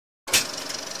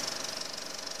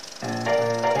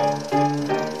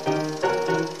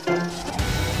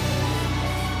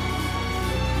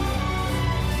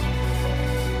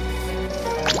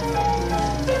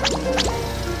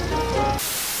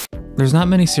There's not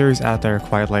many series out there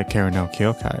quite like Kara no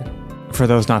Kyoukai. For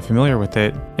those not familiar with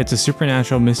it, it's a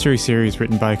supernatural mystery series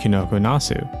written by Kinoko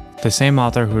Nasu, the same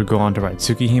author who would go on to write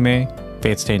Tsukihime,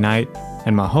 Fate Stay Night,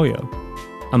 and Mahoyo,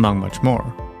 among much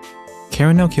more.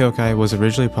 Kara no Kyoukai was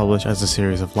originally published as a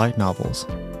series of light novels,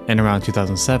 and around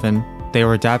 2007, they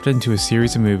were adapted into a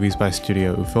series of movies by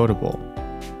studio Ufotable.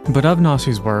 But of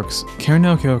Nasu's works, Kara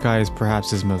no Kyoukai is perhaps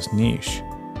his most niche.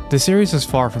 The series is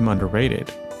far from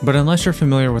underrated, but unless you're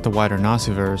familiar with the wider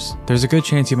Nasuverse, there's a good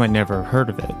chance you might never have heard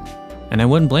of it. And I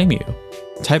wouldn't blame you.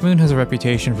 Type Moon has a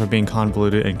reputation for being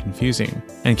convoluted and confusing,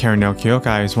 and Kara no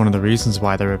Kyoukai is one of the reasons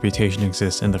why their reputation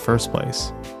exists in the first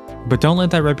place. But don't let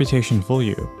that reputation fool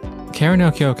you. Kara no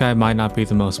Kyoukai might not be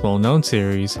the most well-known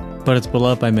series, but it's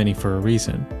beloved by many for a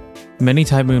reason. Many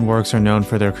Type Moon works are known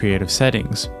for their creative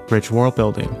settings, rich world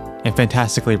building, and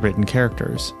fantastically written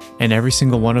characters, and every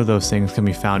single one of those things can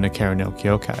be found in Kara no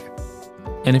Kyoukai.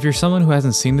 And if you're someone who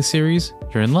hasn't seen the series,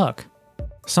 you're in luck.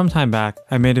 Sometime back,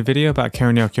 I made a video about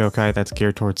Kara no Kyoukai that's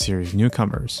geared towards series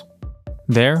newcomers.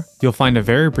 There, you'll find a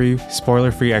very brief,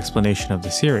 spoiler-free explanation of the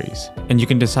series, and you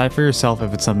can decide for yourself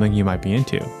if it's something you might be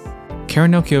into. Kara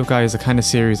no Kyoukai is the kind of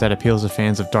series that appeals to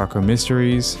fans of darker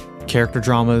mysteries, character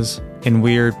dramas, and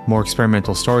weird, more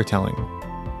experimental storytelling.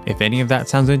 If any of that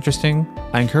sounds interesting,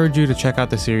 I encourage you to check out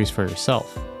the series for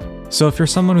yourself. So if you're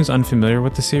someone who's unfamiliar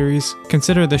with the series,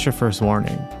 consider this your first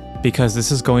warning, because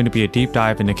this is going to be a deep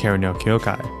dive into Kara no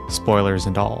Kyoukai, spoilers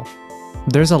and all.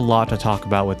 There's a lot to talk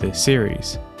about with this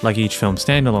series, like each film's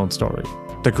standalone story,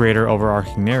 the greater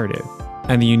overarching narrative,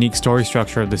 and the unique story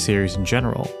structure of the series in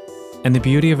general. And the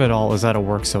beauty of it all is that it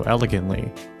works so elegantly.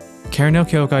 Kara no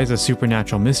Kyoukai is a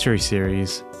supernatural mystery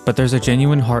series, but there's a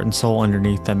genuine heart and soul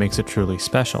underneath that makes it truly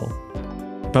special.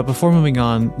 But before moving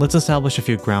on, let's establish a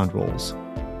few ground rules.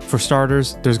 For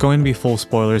starters, there's going to be full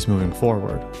spoilers moving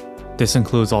forward. This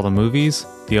includes all the movies,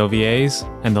 the OVAs,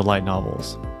 and the light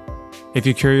novels. If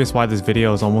you're curious why this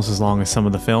video is almost as long as some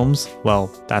of the films, well,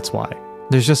 that's why.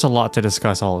 There's just a lot to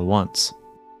discuss all at once.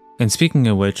 And speaking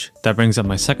of which, that brings up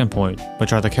my second point,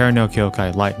 which are the Kara no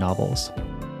Kyoukai light novels.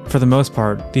 For the most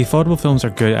part, the Ufotable films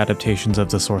are good adaptations of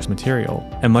the source material,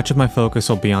 and much of my focus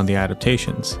will be on the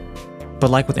adaptations. But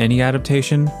like with any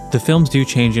adaptation, the films do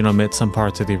change and omit some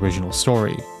parts of the original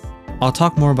story. I'll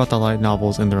talk more about the light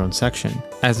novels in their own section,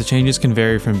 as the changes can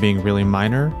vary from being really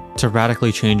minor to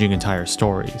radically changing entire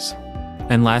stories.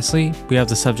 And lastly, we have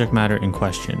the subject matter in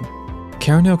question.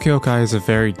 Kara no Kyoukai is a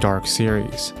very dark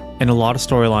series, and a lot of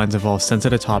storylines involve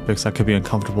sensitive topics that could be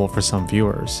uncomfortable for some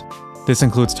viewers. This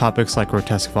includes topics like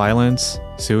grotesque violence,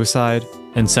 suicide,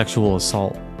 and sexual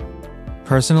assault.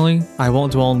 Personally, I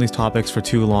won't dwell on these topics for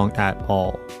too long at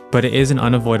all, but it is an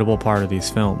unavoidable part of these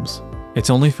films. It's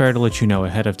only fair to let you know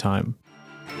ahead of time.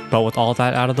 But with all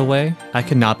that out of the way, I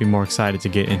could not be more excited to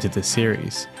get into this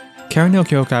series. Kara no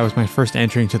Kyoukai was my first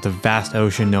entry into the vast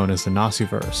ocean known as the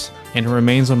Nasuverse, and it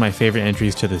remains one of my favorite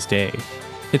entries to this day.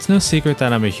 It's no secret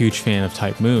that I'm a huge fan of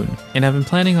Type Moon, and I've been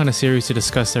planning on a series to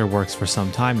discuss their works for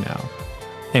some time now.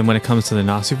 And when it comes to the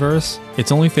Nasuverse,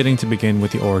 it's only fitting to begin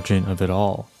with the origin of it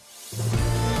all.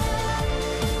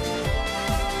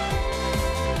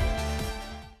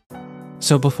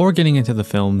 So before getting into the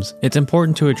films, it's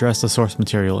important to address the source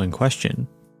material in question.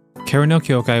 Kara no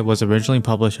Kyoukai was originally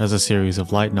published as a series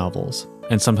of light novels,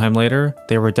 and sometime later,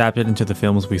 they were adapted into the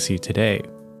films we see today.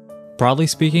 Broadly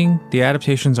speaking, the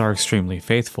adaptations are extremely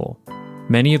faithful.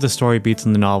 Many of the story beats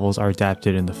in the novels are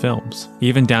adapted in the films,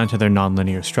 even down to their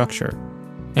non-linear structure.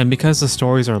 And because the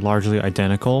stories are largely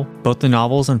identical, both the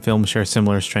novels and films share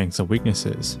similar strengths and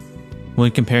weaknesses.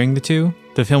 When comparing the two,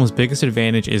 the film's biggest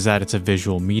advantage is that it's a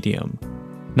visual medium.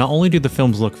 Not only do the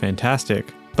films look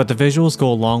fantastic, but the visuals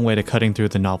go a long way to cutting through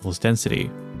the novel's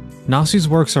density. Nasu's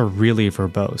works are really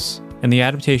verbose, and the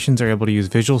adaptations are able to use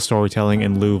visual storytelling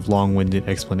in lieu of long-winded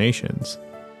explanations.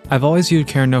 I've always viewed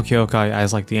Kara no Kyoukai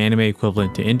as like the anime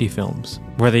equivalent to indie films,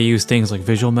 where they use things like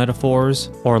visual metaphors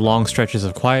or long stretches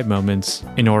of quiet moments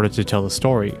in order to tell the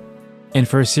story. And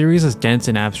for a series as dense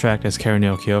and abstract as Kara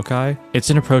no Kyoukai, it's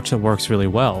an approach that works really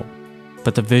well.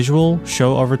 But the visual,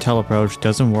 show-over-tell approach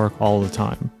doesn't work all the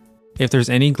time. If there's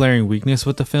any glaring weakness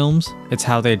with the films, it's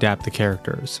how they adapt the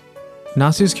characters.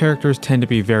 Nasu's characters tend to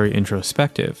be very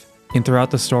introspective, and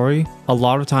throughout the story, a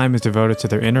lot of time is devoted to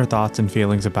their inner thoughts and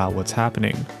feelings about what's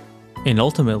happening. And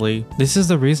ultimately, this is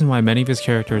the reason why many of his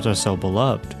characters are so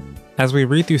beloved. As we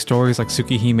read through stories like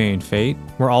Tsukihime and Fate,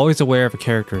 we're always aware of a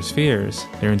character's fears,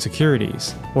 their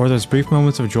insecurities, or those brief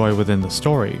moments of joy within the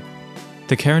story.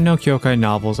 The Kara no Kyoukai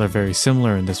novels are very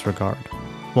similar in this regard.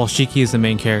 While Shiki is the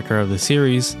main character of the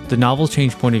series, the novels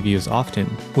change point of views often,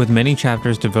 with many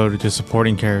chapters devoted to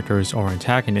supporting characters or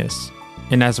antagonists.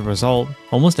 and as a result,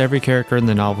 almost every character in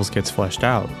the novels gets fleshed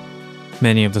out.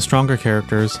 Many of the stronger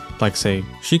characters, like say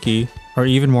Shiki, are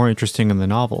even more interesting in the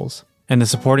novels, and the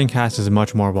supporting cast is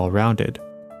much more well-rounded.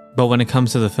 But when it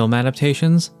comes to the film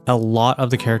adaptations, a lot of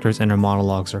the characters' inner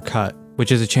monologues are cut,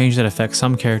 which is a change that affects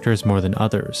some characters more than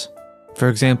others. For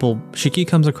example, Shiki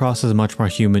comes across as much more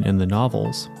human in the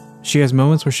novels. She has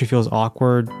moments where she feels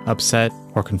awkward, upset,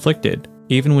 or conflicted,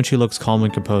 even when she looks calm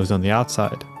and composed on the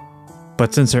outside.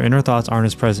 But since her inner thoughts aren't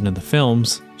as present in the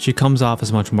films, she comes off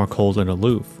as much more cold and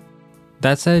aloof.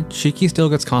 That said, Shiki still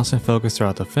gets constant focus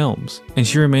throughout the films, and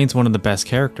she remains one of the best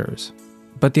characters.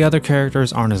 But the other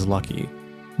characters aren't as lucky.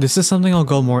 This is something I'll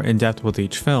go more in depth with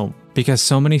each film, because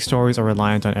so many stories are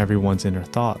reliant on everyone's inner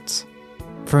thoughts.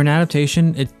 For an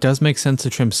adaptation, it does make sense to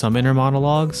trim some inner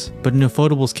monologues, but in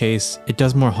Ufotable's case, it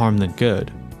does more harm than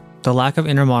good. The lack of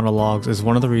inner monologues is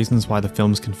one of the reasons why the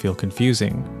films can feel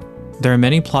confusing. There are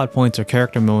many plot points or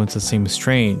character moments that seem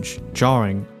strange,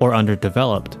 jarring, or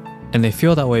underdeveloped, and they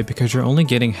feel that way because you're only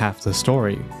getting half the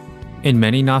story. In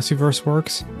many Nasuverse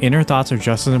works, inner thoughts are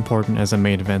just as important as the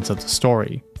main events of the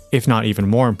story, if not even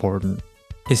more important,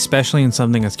 especially in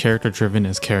something as character-driven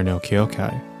as Kara no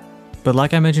Kyoukai. But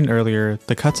like I mentioned earlier,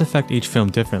 the cuts affect each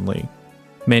film differently.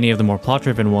 Many of the more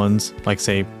plot-driven ones, like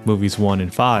say movies 1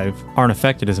 and 5, aren't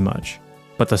affected as much,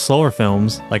 but the slower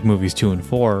films, like movies 2 and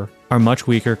 4, are much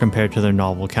weaker compared to their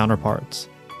novel counterparts.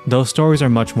 Those stories are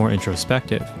much more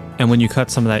introspective, and when you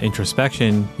cut some of that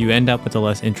introspection, you end up with a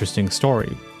less interesting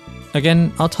story.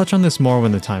 Again, I'll touch on this more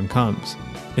when the time comes,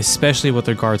 especially with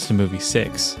regards to movie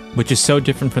 6, which is so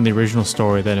different from the original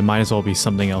story that it might as well be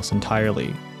something else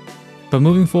entirely. But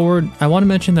moving forward, I want to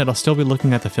mention that I'll still be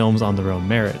looking at the films on their own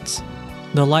merits.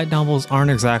 The light novels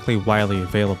aren't exactly widely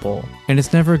available, and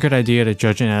it's never a good idea to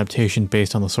judge an adaptation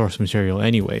based on the source material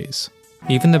anyways.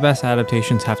 Even the best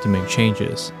adaptations have to make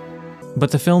changes.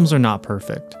 But the films are not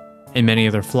perfect, and many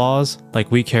of their flaws,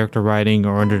 like weak character writing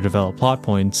or underdeveloped plot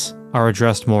points, are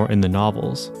addressed more in the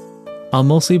novels. I'll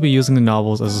mostly be using the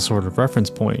novels as a sort of reference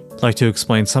point, like to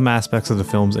explain some aspects of the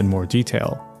films in more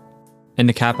detail. And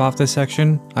to cap off this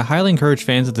section, I highly encourage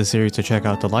fans of the series to check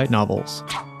out the light novels.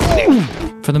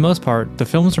 For the most part, the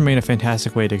films remain a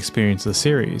fantastic way to experience the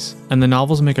series, and the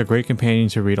novels make a great companion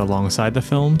to read alongside the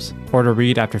films, or to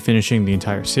read after finishing the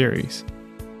entire series.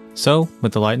 So,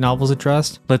 with the light novels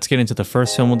addressed, let's get into the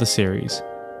first film of the series,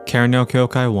 Kara no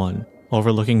Kyoukai 1,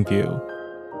 Overlooking View.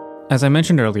 As I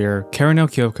mentioned earlier, Kara no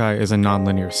Kyoukai is a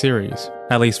non-linear series,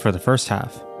 at least for the first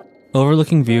half.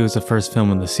 Overlooking View is the first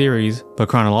film in the series, but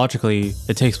chronologically,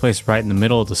 it takes place right in the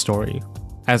middle of the story.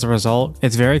 As a result,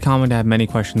 it's very common to have many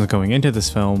questions going into this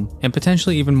film, and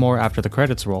potentially even more after the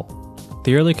credits roll.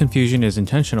 The early confusion is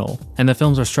intentional, and the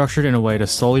films are structured in a way to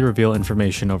slowly reveal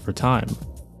information over time.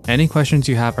 Any questions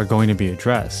you have are going to be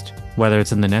addressed, whether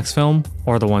it's in the next film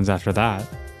or the ones after that.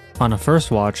 On a first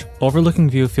watch, Overlooking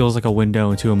View feels like a window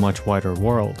into a much wider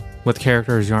world, with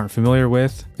characters you aren't familiar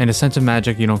with, and a sense of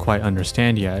magic you don't quite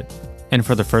understand yet. And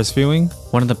for the first viewing,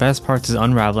 one of the best parts is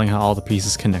unraveling how all the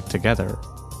pieces connect together.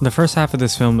 The first half of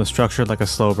this film is structured like a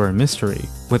slow burn mystery,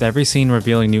 with every scene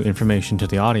revealing new information to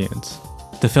the audience.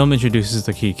 The film introduces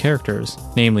the key characters,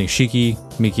 namely Shiki,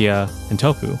 Mikia, and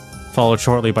Toku, followed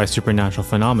shortly by supernatural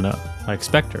phenomena, like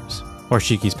specters, or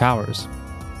Shiki's powers.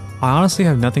 I honestly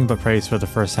have nothing but praise for the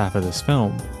first half of this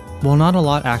film. While not a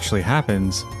lot actually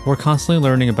happens, we're constantly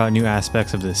learning about new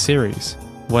aspects of this series,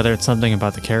 whether it's something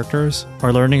about the characters,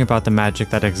 or learning about the magic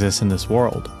that exists in this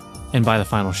world. And by the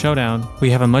final showdown,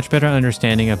 we have a much better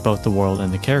understanding of both the world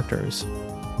and the characters.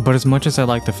 But as much as I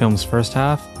like the film's first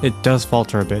half, it does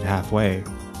falter a bit halfway.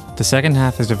 The second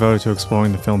half is devoted to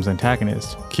exploring the film's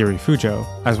antagonist, Kiri Fujo,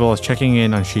 as well as checking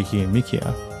in on Shiki and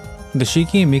Mikia. The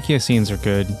Shiki and Mikia scenes are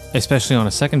good, especially on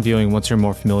a second viewing once you're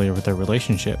more familiar with their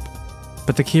relationship.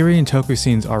 But the Kiri and Toku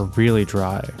scenes are really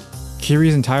dry.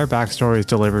 Kiri's entire backstory is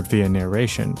delivered via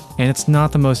narration, and it's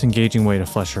not the most engaging way to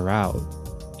flesh her out.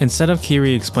 Instead of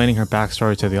Kiri explaining her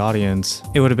backstory to the audience,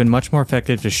 it would have been much more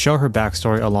effective to show her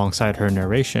backstory alongside her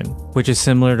narration, which is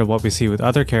similar to what we see with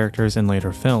other characters in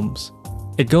later films.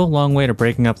 It'd go a long way to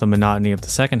breaking up the monotony of the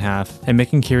second half and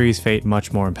making Kiri's fate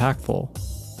much more impactful.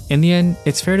 In the end,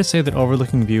 it's fair to say that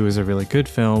Overlooking View is a really good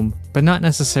film, but not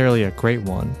necessarily a great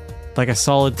one, like a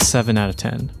solid 7 out of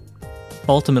 10.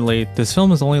 Ultimately, this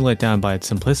film is only let down by its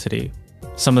simplicity.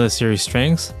 Some of the series'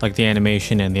 strengths, like the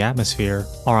animation and the atmosphere,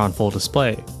 are on full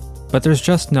display, but there's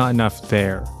just not enough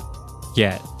there.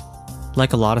 Yet.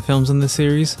 Like a lot of films in this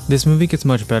series, this movie gets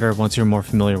much better once you're more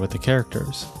familiar with the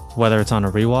characters, whether it's on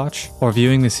a rewatch or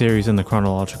viewing the series in the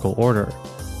chronological order.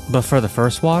 But for the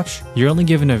first watch, you're only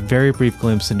given a very brief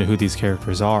glimpse into who these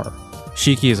characters are.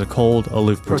 Shiki is a cold,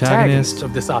 aloof protagonist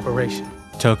of this operation.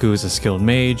 Toku is a skilled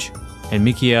mage, and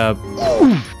Mikia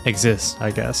exists,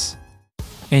 I guess.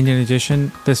 And in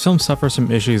addition, this film suffers from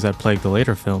issues that plague the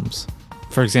later films.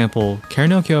 For example,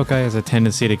 Karen no Kyoukai has a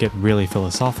tendency to get really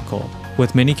philosophical,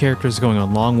 with many characters going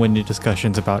on long-winded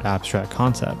discussions about abstract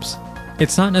concepts.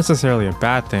 It's not necessarily a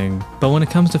bad thing, but when it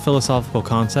comes to philosophical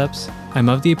concepts, I'm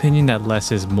of the opinion that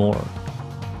less is more.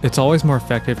 It's always more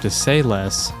effective to say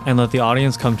less and let the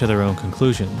audience come to their own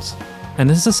conclusions. And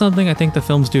this is something I think the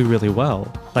films do really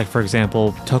well, like for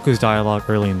example, Toku's dialogue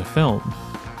early in the film.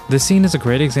 This scene is a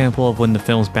great example of when the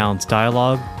films balance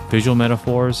dialogue, visual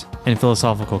metaphors, and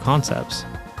philosophical concepts.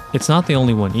 It's not the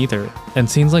only one either, and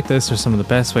scenes like this are some of the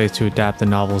best ways to adapt the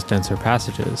novel's denser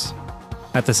passages.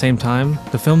 At the same time,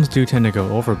 the films do tend to go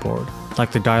overboard,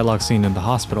 like the dialogue scene in the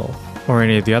hospital, or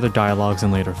any of the other dialogues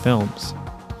in later films.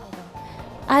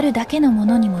 あるだけのも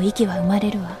のにも息は生ま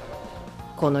れるわ。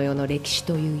この世の歴史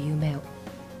という夢を、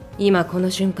今この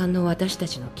瞬間の私た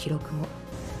ちの記録も。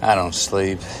I don't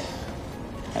sleep.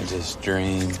 I just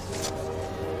dream.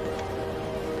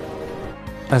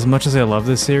 As much as I love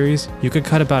this series, you could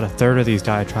cut about a third of these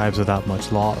diatribes without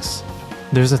much loss.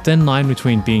 There's a thin line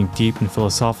between being deep and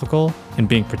philosophical and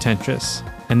being pretentious,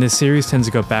 and this series tends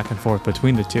to go back and forth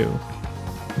between the two.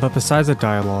 But besides the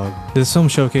dialogue, this film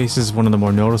showcases one of the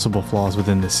more noticeable flaws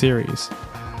within the series,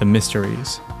 the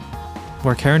mysteries.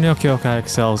 Where Karen no Kyoukai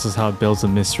excels is how it builds the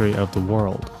mystery of the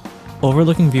world.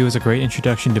 Overlooking View is a great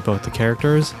introduction to both the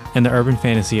characters and the urban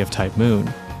fantasy of Type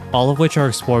Moon, all of which are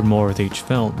explored more with each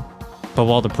film. But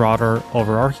while the broader,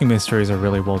 overarching mysteries are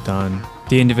really well done,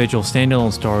 the individual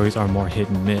standalone stories are more hit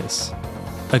and miss.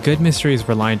 A good mystery is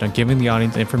reliant on giving the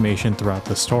audience information throughout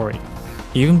the story.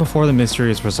 Even before the mystery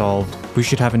is resolved, we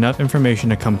should have enough information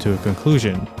to come to a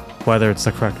conclusion, whether it's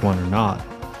the correct one or not.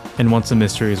 And once the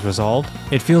mystery is resolved,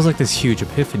 it feels like this huge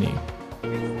epiphany.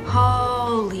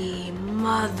 Holy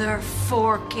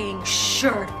mother-forking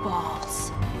shirt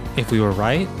balls. If we were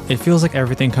right, it feels like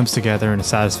everything comes together in a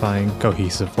satisfying,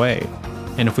 cohesive way.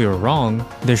 And if we were wrong,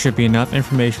 there should be enough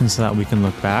information so that we can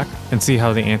look back and see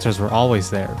how the answers were always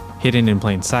there, hidden in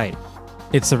plain sight.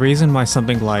 It's the reason why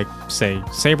something like, say,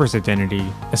 Saber's identity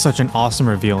is such an awesome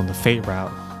reveal in the Fate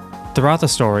route. Throughout the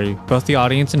story, both the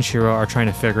audience and Shiro are trying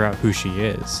to figure out who she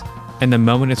is. And the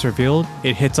moment it's revealed,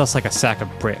 it hits us like a sack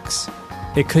of bricks.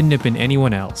 It couldn't have been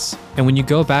anyone else, and when you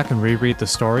go back and reread the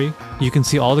story, you can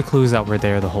see all the clues that were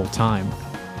there the whole time.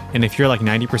 And if you're like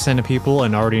 90% of people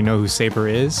and already know who Saber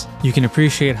is, you can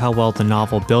appreciate how well the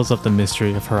novel builds up the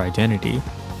mystery of her identity.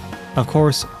 Of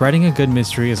course, writing a good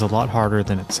mystery is a lot harder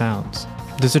than it sounds.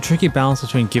 There's a tricky balance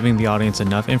between giving the audience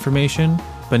enough information,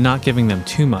 but not giving them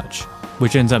too much,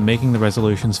 which ends up making the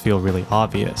resolutions feel really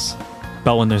obvious.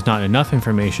 But when there's not enough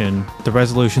information, the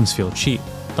resolutions feel cheap,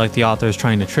 like the author is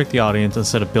trying to trick the audience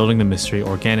instead of building the mystery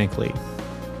organically.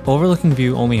 Overlooking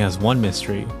View only has one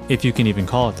mystery, if you can even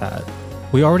call it that.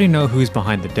 We already know who's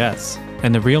behind the deaths,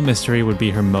 and the real mystery would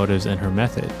be her motives and her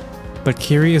method. But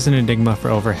Kiri is an enigma for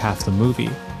over half the movie,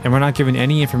 and we're not given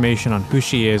any information on who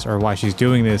she is or why she's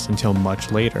doing this until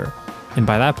much later. And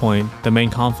by that point, the main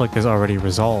conflict is already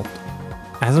resolved.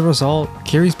 As a result,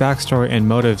 Kiri's backstory and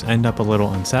motives end up a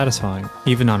little unsatisfying,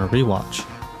 even on a rewatch.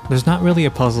 There's not really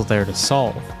a puzzle there to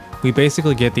solve. We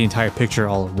basically get the entire picture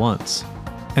all at once.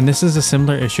 And this is a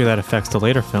similar issue that affects the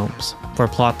later films, where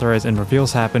plot threads and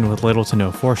reveals happen with little to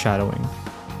no foreshadowing.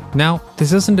 Now,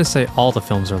 this isn't to say all the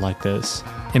films are like this,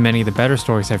 and many of the better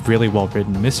stories have really well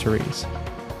written mysteries.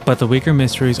 But the weaker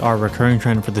mysteries are a recurring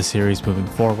trend for the series moving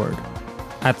forward.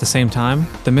 At the same time,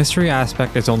 the mystery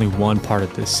aspect is only one part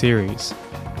of this series.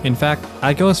 In fact,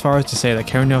 I'd go as far as to say that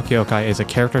Karen no Kyoukai is a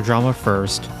character drama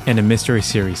first and a mystery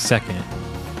series second.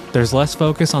 There's less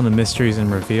focus on the mysteries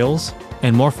and reveals,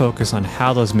 and more focus on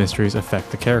how those mysteries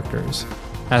affect the characters,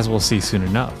 as we'll see soon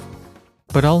enough.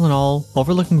 But all in all,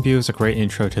 Overlooking View is a great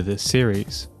intro to this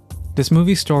series. This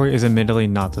movie's story is admittedly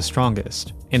not the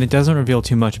strongest, and it doesn't reveal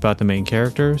too much about the main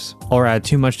characters, or add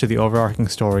too much to the overarching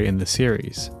story in the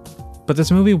series. But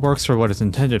this movie works for what it's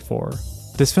intended for.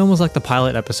 This film was like the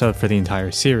pilot episode for the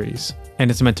entire series, and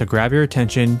it's meant to grab your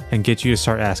attention and get you to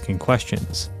start asking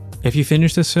questions. If you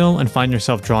finish this film and find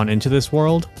yourself drawn into this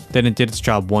world, then it did its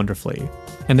job wonderfully,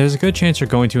 and there's a good chance you're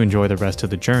going to enjoy the rest of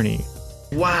the journey.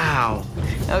 Wow!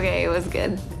 Okay, it was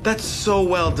good. That's so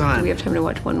well done. Do we have time to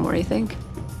watch one more, you think?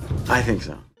 I think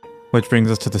so. Which brings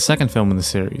us to the second film in the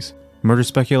series, Murder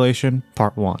Speculation,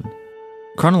 Part 1.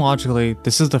 Chronologically,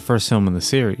 this is the first film in the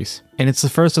series, and it's the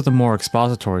first of the more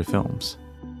expository films.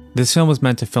 This film was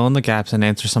meant to fill in the gaps and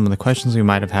answer some of the questions we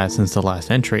might have had since the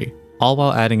last entry, all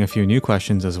while adding a few new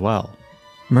questions as well.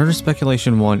 Murder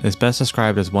Speculation 1 is best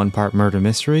described as one part murder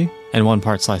mystery and one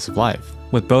part slice of life,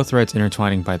 with both threads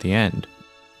intertwining by the end.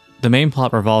 The main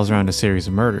plot revolves around a series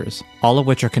of murders, all of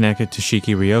which are connected to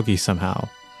Shiki Ryogi somehow.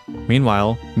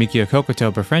 Meanwhile, Mikia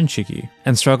Kokoto befriends Shiki,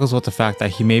 and struggles with the fact that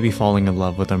he may be falling in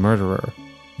love with a murderer.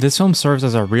 This film serves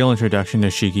as our real introduction to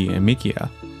Shiki and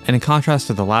Mikia, and in contrast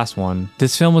to the last one,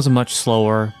 this film was a much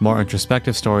slower, more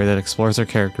introspective story that explores their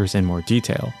characters in more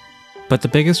detail. But the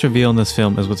biggest reveal in this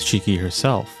film is with Shiki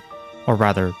herself, or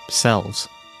rather, selves.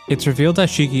 It's revealed that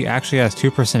Shiki actually has two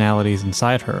personalities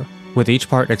inside her, with each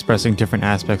part expressing different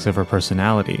aspects of her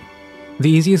personality. The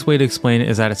easiest way to explain it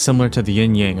is that it's similar to the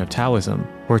yin-yang of Taoism,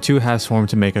 where two halves form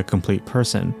to make a complete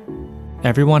person.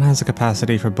 Everyone has a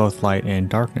capacity for both light and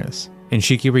darkness, and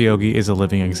Shiki Ryogi is a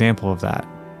living example of that.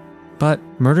 But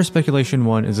Murder Speculation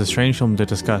 1 is a strange film to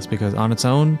discuss because on its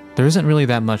own, there isn't really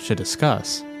that much to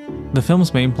discuss. The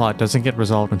film's main plot doesn't get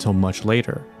resolved until much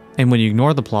later, and when you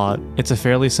ignore the plot, it's a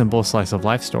fairly simple slice of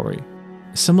life story.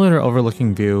 Similar to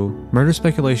Overlooking View, Murder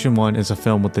Speculation 1 is a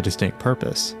film with a distinct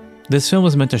purpose. This film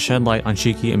was meant to shed light on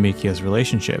Shiki and Mikia's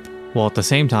relationship, while at the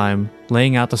same time,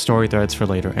 laying out the story threads for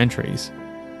later entries.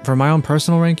 For my own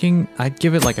personal ranking, I'd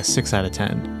give it like a 6 out of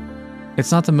 10.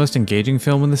 It's not the most engaging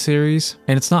film in the series,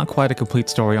 and it's not quite a complete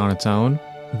story on its own,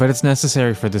 but it's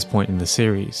necessary for this point in the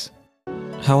series.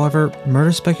 However,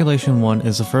 Murder Speculation 1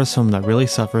 is the first film that really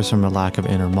suffers from a lack of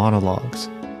inner monologues.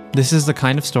 This is the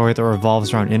kind of story that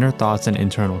revolves around inner thoughts and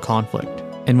internal conflict,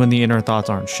 and when the inner thoughts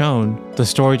aren't shown, the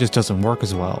story just doesn't work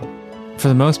as well. For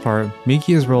the most part,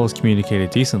 Mikia's role is communicated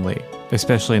decently,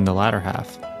 especially in the latter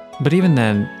half. But even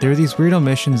then, there are these weird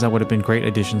omissions that would have been great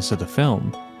additions to the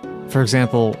film. For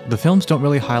example, the films don't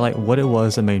really highlight what it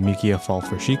was that made Mikia fall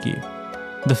for Shiki.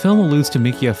 The film alludes to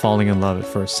Mikia falling in love at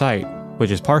first sight,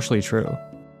 which is partially true.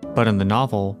 But in the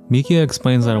novel, Mikia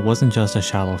explains that it wasn't just a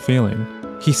shallow feeling.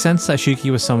 He sensed that Shiki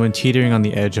was someone teetering on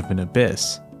the edge of an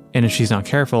abyss, and if she's not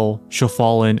careful, she'll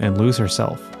fall in and lose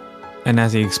herself. And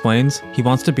as he explains, he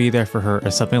wants to be there for her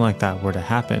if something like that were to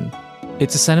happen.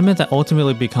 It's a sentiment that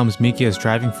ultimately becomes Mikia's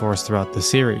driving force throughout the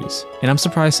series, and I'm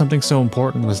surprised something so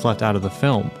important was left out of the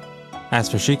film. As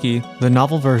for Shiki, the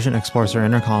novel version explores her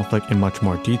inner conflict in much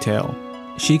more detail.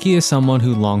 Shiki is someone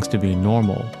who longs to be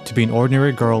normal, to be an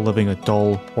ordinary girl living a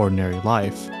dull, ordinary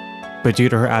life. But due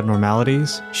to her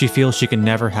abnormalities, she feels she can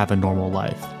never have a normal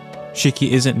life.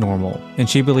 Shiki isn't normal, and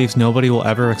she believes nobody will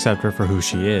ever accept her for who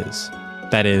she is.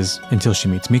 That is, until she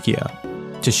meets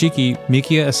Mikia. To Shiki,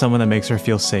 Mikia is someone that makes her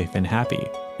feel safe and happy,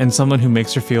 and someone who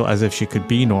makes her feel as if she could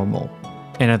be normal.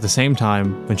 And at the same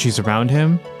time, when she's around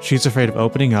him, she's afraid of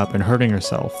opening up and hurting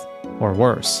herself, or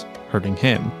worse, hurting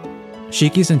him.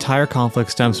 Shiki's entire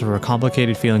conflict stems from her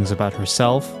complicated feelings about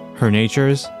herself, her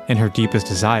natures, and her deepest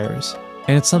desires,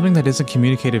 and it's something that isn't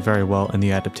communicated very well in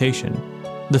the adaptation.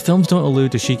 The films don't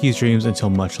allude to Shiki's dreams until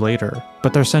much later,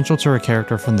 but they're central to her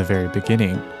character from the very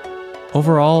beginning.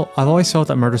 Overall, I've always felt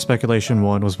that Murder Speculation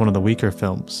 1 was one of the weaker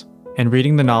films, and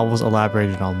reading the novels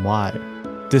elaborated on why.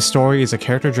 This story is a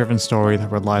character-driven story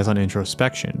that relies on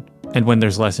introspection, and when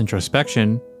there's less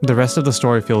introspection, the rest of the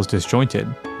story feels disjointed,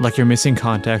 like you're missing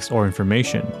context or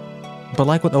information. But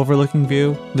like with Overlooking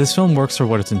View, this film works for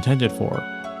what it's intended for.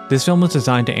 This film was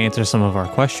designed to answer some of our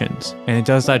questions, and it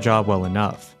does that job well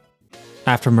enough.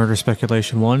 After Murder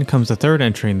Speculation 1 comes the third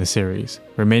entry in the series,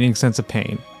 Remaining Sense of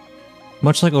Pain.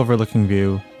 Much like Overlooking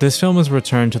View, this film is a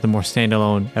return to the more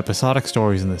standalone, episodic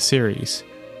stories in the series.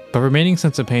 But Remaining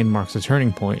Sense of Pain marks a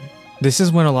turning point. This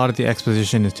is when a lot of the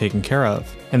exposition is taken care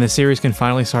of, and the series can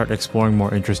finally start exploring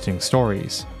more interesting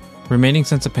stories. Remaining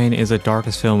Sense of Pain is the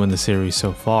darkest film in the series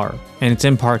so far, and it's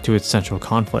in part to its central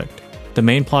conflict. The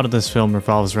main plot of this film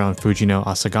revolves around Fujino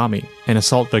Asagami, an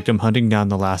assault victim hunting down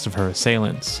the last of her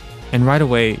assailants. And right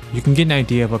away, you can get an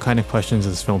idea of what kind of questions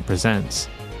this film presents.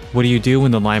 What do you do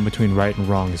when the line between right and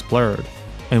wrong is blurred?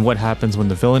 And what happens when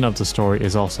the villain of the story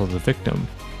is also the victim?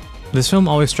 This film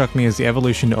always struck me as the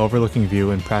evolution to Overlooking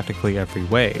View in practically every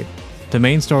way. The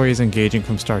main story is engaging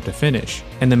from start to finish,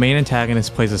 and the main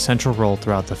antagonist plays a central role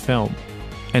throughout the film.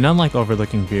 And unlike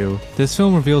Overlooking View, this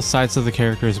film reveals sides of the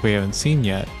characters we haven't seen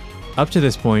yet. Up to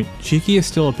this point, Shiki is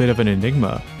still a bit of an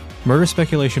enigma. Murder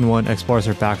Speculation 1 explores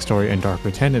her backstory and darker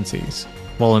tendencies,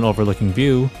 while in Overlooking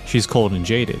View, she's cold and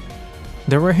jaded.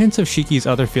 There were hints of Shiki's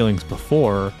other feelings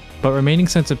before, but Remaining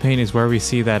Sense of Pain is where we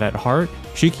see that at heart,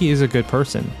 Shiki is a good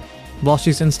person. While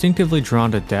she's instinctively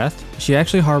drawn to death, she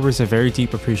actually harbors a very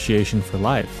deep appreciation for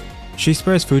life. She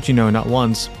spares Fujino not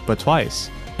once, but twice,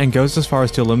 and goes as far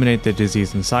as to eliminate the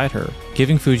disease inside her,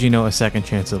 giving Fujino a second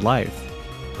chance at life.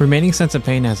 Remaining Sense of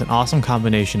Pain has an awesome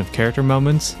combination of character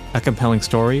moments, a compelling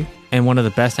story, and one of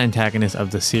the best antagonists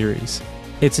of the series.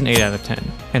 It's an 8 out of 10,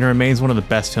 and it remains one of the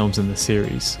best films in the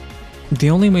series. The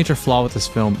only major flaw with this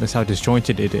film is how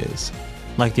disjointed it is.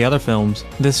 Like the other films,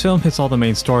 this film hits all the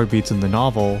main story beats in the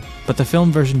novel, but the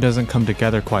film version doesn't come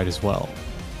together quite as well.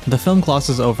 The film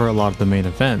glosses over a lot of the main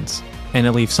events, and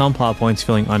it leaves some plot points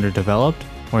feeling underdeveloped,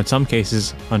 or in some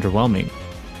cases, underwhelming.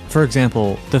 For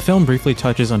example, the film briefly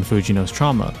touches on Fujino's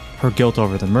trauma, her guilt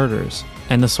over the murders,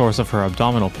 and the source of her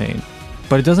abdominal pain,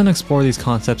 but it doesn't explore these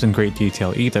concepts in great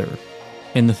detail either.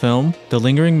 In the film, the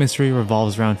lingering mystery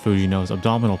revolves around Fujino's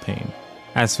abdominal pain.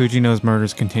 As Fujino's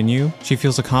murders continue, she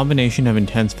feels a combination of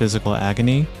intense physical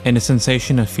agony and a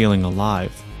sensation of feeling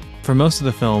alive. For most of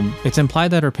the film, it's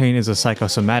implied that her pain is a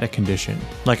psychosomatic condition,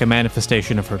 like a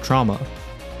manifestation of her trauma.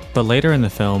 But later in the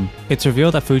film, it's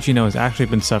revealed that Fujino has actually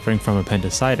been suffering from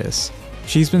appendicitis.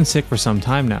 She's been sick for some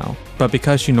time now, but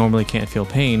because she normally can't feel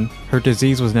pain, her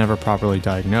disease was never properly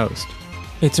diagnosed.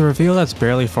 It's a reveal that's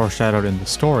barely foreshadowed in the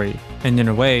story, and in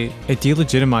a way, it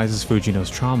delegitimizes Fujino's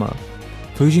trauma.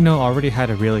 Fujino already had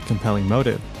a really compelling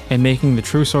motive, and making the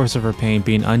true source of her pain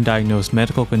be an undiagnosed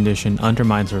medical condition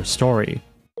undermines her story.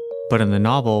 But in the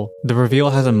novel, the reveal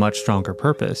has a much stronger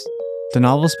purpose. The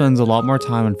novel spends a lot more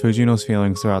time on Fujino's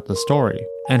feelings throughout the story,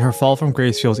 and her fall from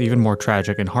grace feels even more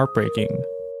tragic and heartbreaking.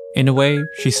 In a way,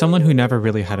 she's someone who never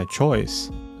really had a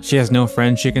choice. She has no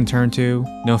friends she can turn to,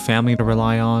 no family to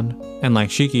rely on, and like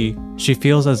Shiki, she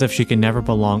feels as if she can never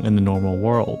belong in the normal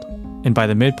world. And by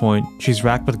the midpoint, she's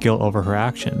racked with guilt over her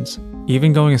actions,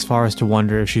 even going as far as to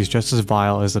wonder if she's just as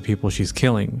vile as the people she's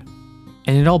killing.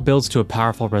 And it all builds to a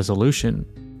powerful resolution.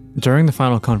 During the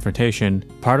final confrontation,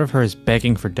 part of her is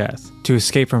begging for death, to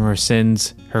escape from her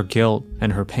sins, her guilt,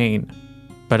 and her pain.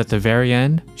 But at the very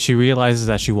end, she realizes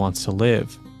that she wants to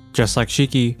live. Just like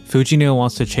Shiki, Fujino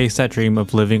wants to chase that dream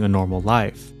of living a normal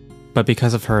life. But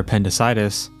because of her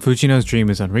appendicitis, Fujino's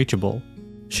dream is unreachable.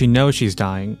 She knows she's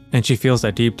dying, and she feels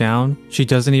that deep down, she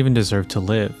doesn't even deserve to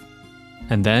live.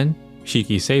 And then,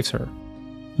 Shiki saves her.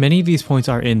 Many of these points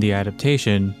are in the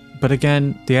adaptation, but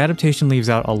again, the adaptation leaves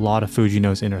out a lot of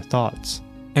Fujino's inner thoughts.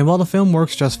 And while the film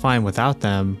works just fine without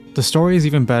them, the story is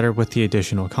even better with the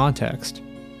additional context.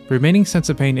 Remaining Sense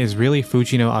of Pain is really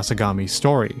Fujino Asagami's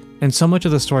story, and so much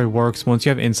of the story works once you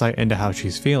have insight into how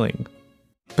she's feeling.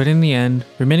 But in the end,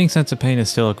 Remaining Sense of Pain is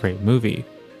still a great movie.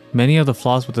 Many of the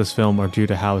flaws with this film are due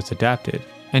to how it's adapted,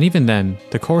 and even then,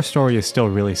 the core story is still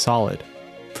really solid.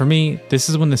 For me, this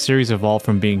is when the series evolved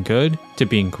from being good to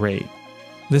being great.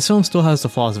 This film still has the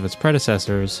flaws of its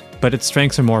predecessors, but its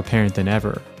strengths are more apparent than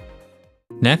ever.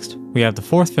 Next, we have the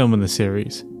fourth film in the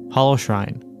series, Hollow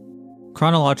Shrine.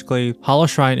 Chronologically, Hollow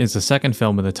Shrine is the second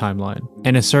film in the timeline,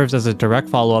 and it serves as a direct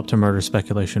follow-up to Murder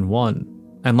Speculation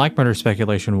 1. And like Murder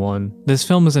Speculation 1, this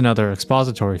film is another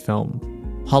expository film.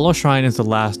 Hollow Shrine is the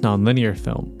last non-linear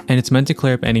film, and it's meant to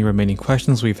clear up any remaining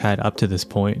questions we've had up to this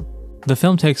point. The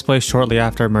film takes place shortly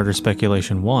after Murder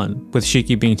Speculation 1, with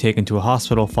Shiki being taken to a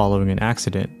hospital following an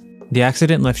accident. The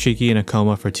accident left Shiki in a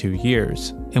coma for 2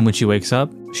 years, and when she wakes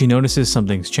up, she notices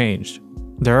something's changed.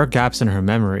 There are gaps in her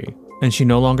memory, and she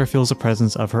no longer feels the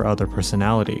presence of her other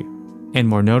personality. And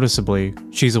more noticeably,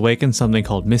 she's awakened something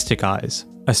called Mystic Eyes,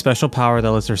 a special power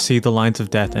that lets her see the lines of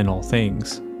death in all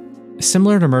things.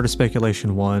 Similar to Murder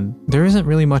Speculation 1, there isn't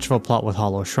really much of a plot with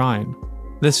Hollow Shrine.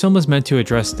 This film is meant to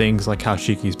address things like how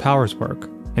Shiki's powers work,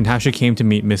 and how she came to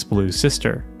meet Miss Blue's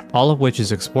sister, all of which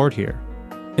is explored here.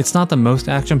 It's not the most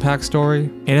action-packed story,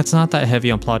 and it's not that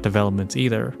heavy on plot developments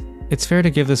either. It's fair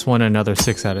to give this one another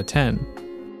 6 out of 10.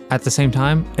 At the same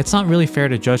time, it's not really fair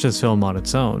to judge this film on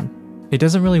its own. It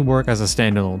doesn't really work as a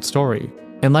standalone story,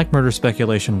 and like Murder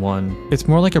Speculation 1, it's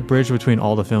more like a bridge between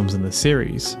all the films in the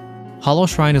series. Hollow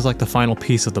Shrine is like the final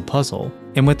piece of the puzzle,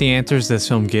 and with the answers this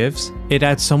film gives, it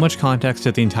adds so much context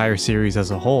to the entire series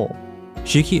as a whole.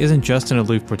 Shiki isn't just an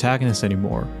aloof protagonist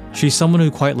anymore, she's someone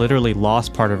who quite literally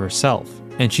lost part of herself,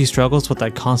 and she struggles with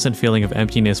that constant feeling of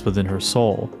emptiness within her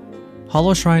soul.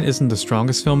 Hollow Shrine isn't the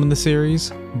strongest film in the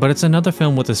series, but it's another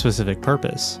film with a specific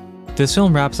purpose. This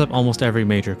film wraps up almost every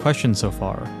major question so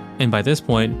far, and by this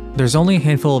point, there's only a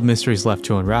handful of mysteries left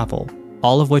to unravel,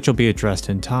 all of which will be addressed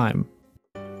in time.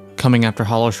 Coming after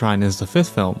Hollow Shrine is the fifth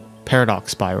film,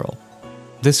 Paradox Spiral.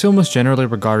 This film is generally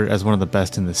regarded as one of the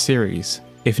best in the series,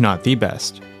 if not the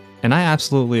best, and I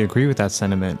absolutely agree with that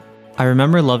sentiment. I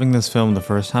remember loving this film the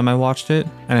first time I watched it,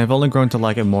 and I've only grown to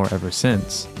like it more ever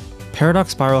since.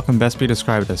 Paradox Spiral can best be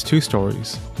described as 2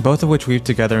 stories, both of which weave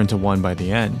together into one by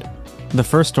the end. The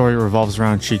first story revolves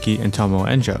around Shiki and Tomo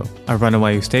Enjo, a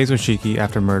runaway who stays with Shiki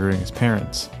after murdering his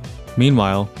parents.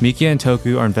 Meanwhile, Mikia and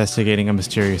Toku are investigating a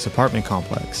mysterious apartment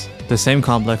complex, the same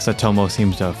complex that Tomo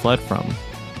seems to have fled from.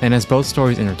 And as both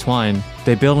stories intertwine,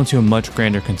 they build into a much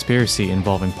grander conspiracy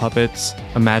involving puppets,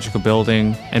 a magical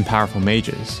building, and powerful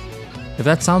mages. If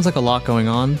that sounds like a lot going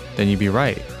on, then you'd be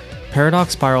right.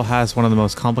 Paradox Spiral has one of the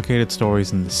most complicated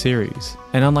stories in the series,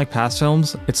 and unlike past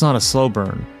films, it's not a slow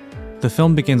burn. The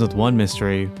film begins with one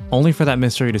mystery, only for that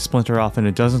mystery to splinter off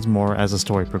into dozens more as the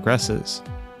story progresses.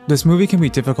 This movie can be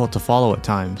difficult to follow at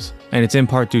times, and it's in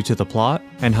part due to the plot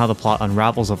and how the plot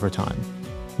unravels over time.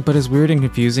 But as weird and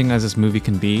confusing as this movie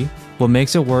can be, what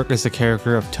makes it work is the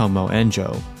character of Tomo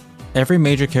Enjo. Every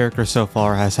major character so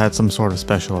far has had some sort of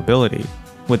special ability,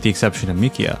 with the exception of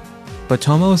Mikia. But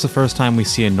Tomo is the first time we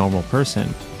see a normal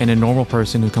person, and a normal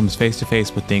person who comes face to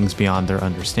face with things beyond their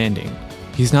understanding.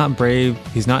 He's not brave,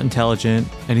 he's not intelligent,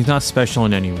 and he's not special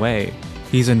in any way.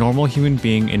 He's a normal human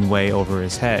being in way over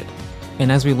his head.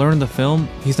 And as we learn in the film,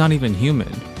 he's not even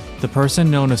human. The person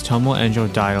known as Tomo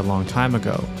Enjo died a long time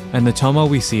ago, and the Tomo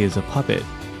we see is a puppet.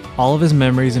 All of his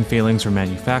memories and feelings were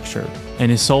manufactured,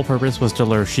 and his sole purpose was to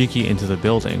lure Shiki into the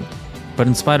building. But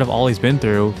in spite of all he's been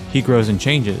through, he grows and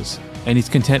changes, and he's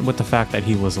content with the fact that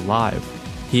he was alive.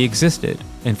 He existed,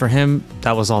 and for him,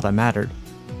 that was all that mattered.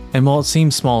 And while it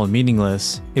seems small and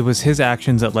meaningless, it was his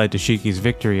actions that led to Shiki's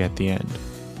victory at the end.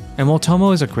 And while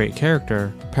Tomo is a great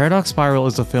character, Paradox Spiral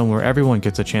is a film where everyone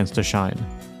gets a chance to shine.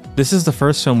 This is the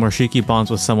first film where Shiki bonds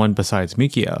with someone besides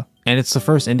Mikia, and it's the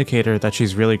first indicator that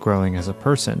she's really growing as a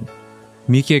person.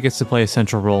 Mikia gets to play a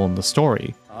central role in the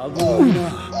story.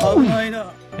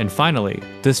 And finally,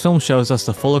 this film shows us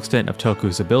the full extent of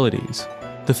Toku's abilities.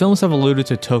 The films have alluded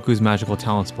to Toku's magical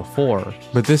talents before,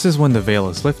 but this is when the veil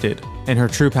is lifted, and her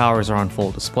true powers are on full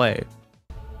display.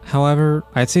 However,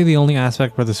 I'd say the only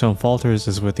aspect where this film falters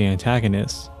is with the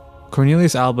antagonist.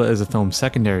 Cornelius Alba is the film's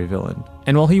secondary villain,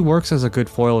 and while he works as a good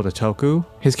foil to Toku,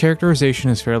 his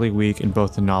characterization is fairly weak in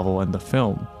both the novel and the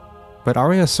film. But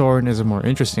Arya Soren is a more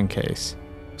interesting case.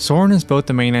 Soren is both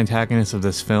the main antagonist of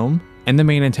this film, and the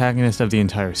main antagonist of the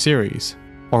entire series,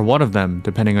 or one of them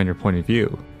depending on your point of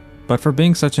view. But for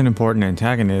being such an important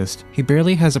antagonist, he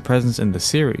barely has a presence in the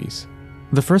series.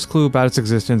 The first clue about its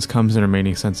existence comes in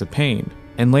remaining sense of pain,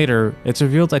 and later, it's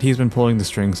revealed that he's been pulling the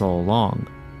strings all along.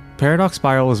 Paradox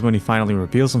Spiral is when he finally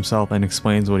reveals himself and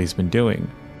explains what he's been doing.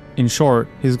 In short,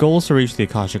 his goal is to reach the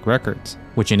Akashic Records,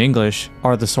 which in English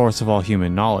are the source of all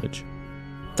human knowledge.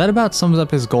 That about sums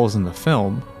up his goals in the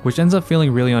film, which ends up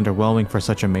feeling really underwhelming for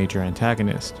such a major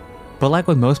antagonist. But like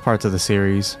with most parts of the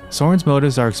series, Soren's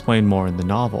motives are explained more in the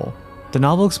novel. The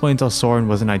novel explains how Soren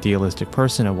was an idealistic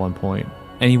person at one point,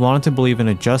 and he wanted to believe in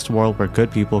a just world where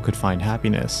good people could find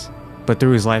happiness. But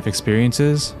through his life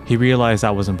experiences, he realized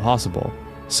that was impossible.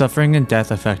 Suffering and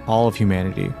death affect all of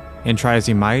humanity, and try as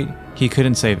he might, he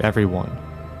couldn't save everyone.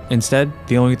 Instead,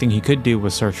 the only thing he could do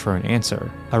was search for an answer,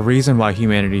 a reason why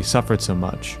humanity suffered so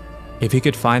much. If he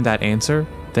could find that answer,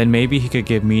 then maybe he could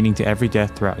give meaning to every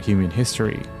death throughout human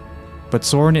history. But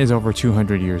Soren is over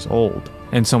 200 years old,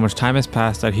 and so much time has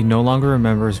passed that he no longer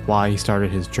remembers why he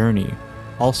started his journey.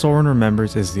 All Soren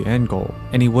remembers is the end goal,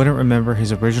 and he wouldn't remember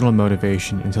his original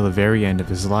motivation until the very end of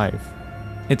his life.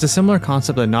 It's a similar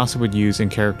concept that Nasu would use in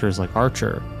characters like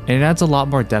Archer, and it adds a lot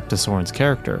more depth to Soren's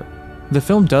character. The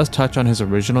film does touch on his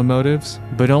original motives,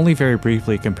 but only very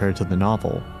briefly compared to the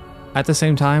novel. At the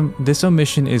same time, this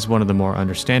omission is one of the more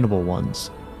understandable ones.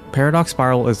 Paradox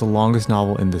Spiral is the longest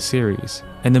novel in the series,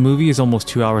 and the movie is almost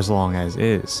 2 hours long as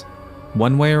is.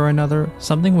 One way or another,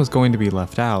 something was going to be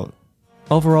left out.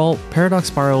 Overall, Paradox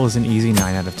Spiral is an easy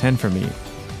 9 out of 10 for me.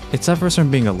 It suffers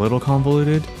from being a little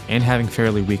convoluted and having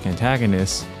fairly weak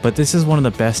antagonists, but this is one of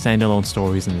the best standalone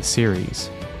stories in the series.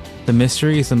 The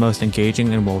mystery is the most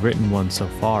engaging and well-written one so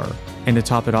far, and to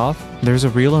top it off, there's a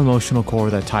real emotional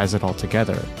core that ties it all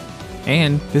together.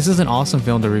 And this is an awesome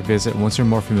film to revisit once you're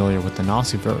more familiar with the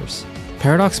Nasuverse.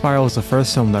 Paradox Spiral is the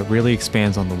first film that really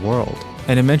expands on the world,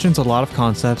 and it mentions a lot of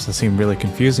concepts that seem really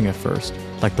confusing at first,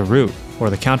 like the root or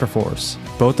the counterforce,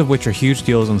 both of which are huge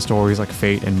deals in stories like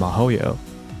Fate and Mahoyo.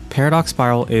 Paradox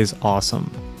Spiral is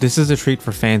awesome. This is a treat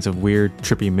for fans of weird,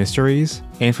 trippy mysteries,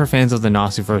 and for fans of the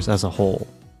Nasuverse as a whole.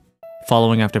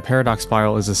 Following after Paradox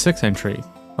Spiral is the 6th entry,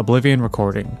 Oblivion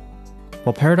Recording.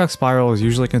 While Paradox Spiral is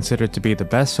usually considered to be the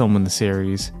best film in the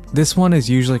series, this one is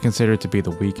usually considered to be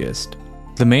the weakest.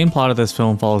 The main plot of this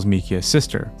film follows Mikia's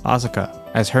sister, Asuka,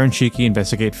 as her and Shiki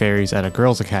investigate fairies at a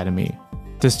girls' academy.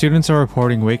 The students are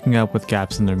reporting waking up with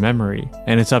gaps in their memory,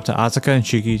 and it's up to Asuka and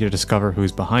Shiki to discover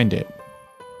who's behind it.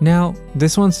 Now,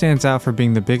 this one stands out for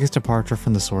being the biggest departure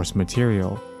from the source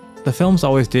material. The films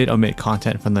always did omit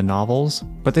content from the novels,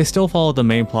 but they still followed the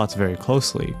main plots very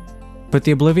closely. But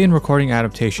the Oblivion Recording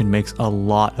adaptation makes a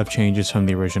lot of changes from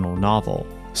the original novel,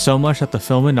 so much that the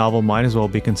film and novel might as well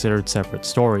be considered separate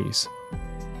stories.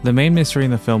 The main mystery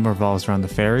in the film revolves around the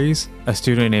fairies, a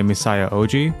student named Misaya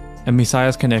Oji, and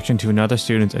Misaya's connection to another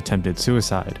student's attempted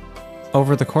suicide.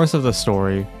 Over the course of the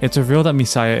story, it's revealed that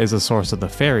Misaya is the source of the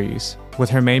fairies, with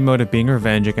her main motive being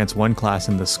revenge against one class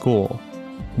in the school.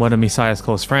 One of Misaya's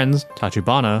close friends,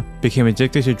 Tachibana, became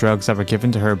addicted to drugs that were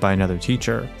given to her by another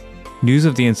teacher. News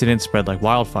of the incident spread like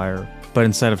wildfire, but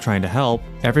instead of trying to help,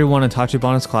 everyone in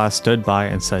Tachibana's class stood by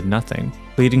and said nothing,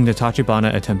 leading to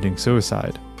Tachibana attempting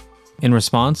suicide. In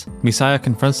response, Misaya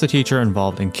confronts the teacher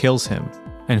involved and kills him,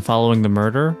 and following the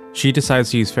murder, she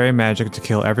decides to use fairy magic to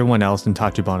kill everyone else in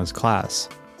Tachibana's class.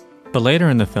 But later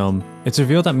in the film, it's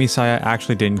revealed that Misaya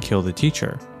actually didn't kill the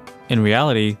teacher. In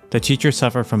reality, the teacher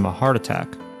suffered from a heart attack.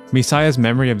 Misaya's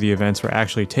memory of the events were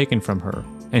actually taken from her,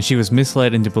 and she was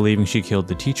misled into believing she killed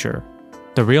the teacher.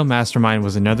 The real mastermind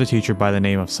was another teacher by the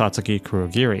name of Satsuki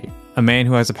Kurogiri, a man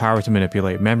who has the power to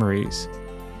manipulate memories.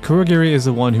 Kurogiri is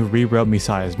the one who rewrote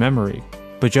Misaya's memory,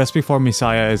 but just before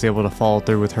Misaya is able to follow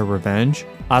through with her revenge,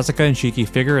 Asuka and Shiki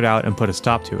figure it out and put a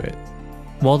stop to it.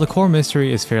 While the core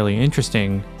mystery is fairly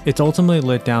interesting, it's ultimately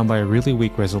let down by a really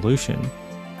weak resolution.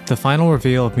 The final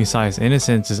reveal of Misaya's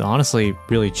innocence is honestly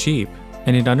really cheap,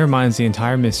 and it undermines the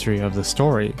entire mystery of the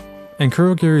story. And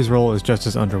Kurogiri's role is just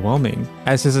as underwhelming,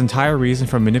 as his entire reason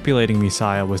for manipulating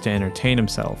Misaya was to entertain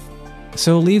himself.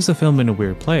 So it leaves the film in a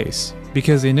weird place,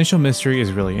 because the initial mystery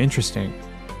is really interesting.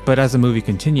 But as the movie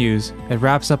continues, it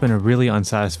wraps up in a really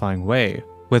unsatisfying way,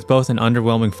 with both an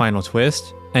underwhelming final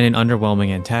twist and an underwhelming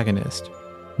antagonist.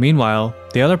 Meanwhile,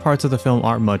 the other parts of the film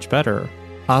aren't much better.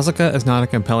 Asuka is not a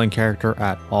compelling character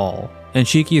at all, and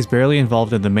Shiki is barely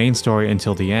involved in the main story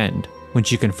until the end, when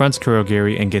she confronts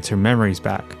Kurogiri and gets her memories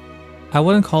back. I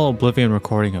wouldn't call Oblivion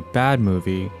Recording a bad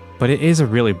movie, but it is a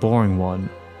really boring one.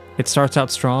 It starts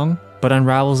out strong, but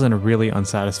unravels in a really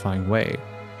unsatisfying way.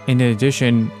 And in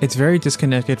addition, it's very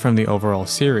disconnected from the overall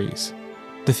series.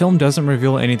 The film doesn't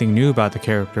reveal anything new about the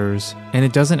characters, and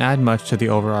it doesn't add much to the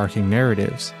overarching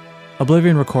narratives.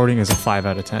 Oblivion Recording is a 5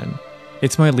 out of 10.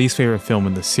 It's my least favorite film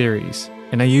in the series,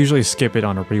 and I usually skip it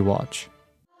on a rewatch.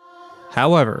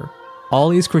 However, all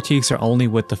these critiques are only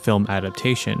with the film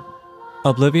adaptation.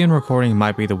 Oblivion Recording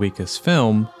might be the weakest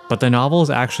film, but the novel is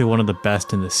actually one of the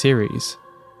best in the series.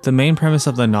 The main premise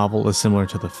of the novel is similar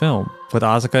to the film, with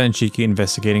Asuka and Shiki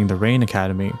investigating the Rain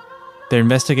Academy. Their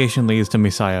investigation leads to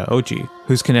Misaya Oji,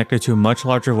 who's connected to a much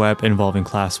larger web involving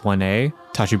Class 1A,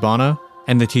 Tachibana,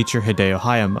 and the teacher Hideo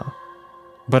Hayama.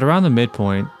 But around the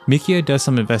midpoint, Mikia does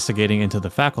some investigating into the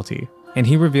faculty, and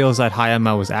he reveals that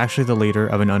Hayama was actually the leader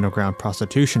of an underground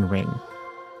prostitution ring.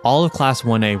 All of Class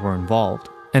 1A were involved,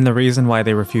 and the reason why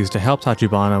they refused to help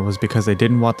Tachibana was because they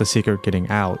didn't want the secret getting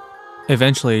out.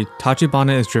 Eventually,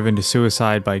 Tachibana is driven to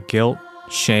suicide by guilt,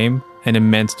 shame, and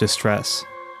immense distress.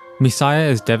 Misaya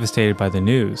is devastated by the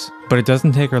news, but it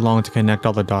doesn't take her long to connect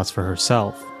all the dots for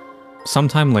herself.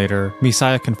 Sometime later,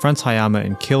 Misaya confronts Hayama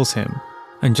and kills him,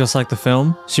 and just like the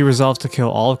film, she resolves to kill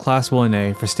all of Class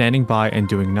 1A for standing by and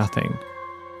doing nothing.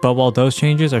 But while those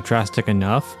changes are drastic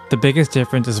enough, the biggest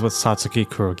difference is with Satsuki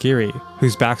Kurogiri,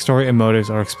 whose backstory and motives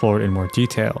are explored in more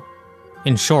detail.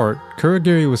 In short,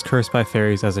 Kurogiri was cursed by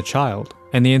fairies as a child,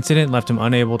 and the incident left him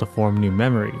unable to form new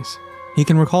memories. He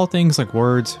can recall things like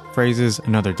words, phrases,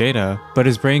 and other data, but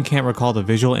his brain can't recall the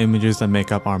visual images that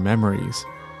make up our memories.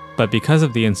 But because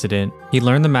of the incident, he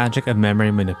learned the magic of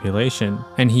memory manipulation,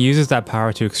 and he uses that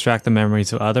power to extract the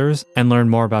memories of others and learn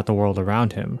more about the world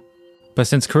around him. But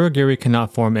since Kurogiri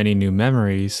cannot form any new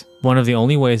memories, one of the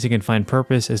only ways he can find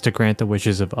purpose is to grant the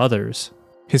wishes of others.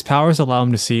 His powers allow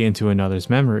him to see into another's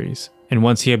memories, and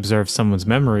once he observes someone's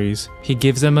memories, he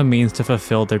gives them a means to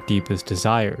fulfill their deepest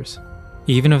desires,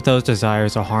 even if those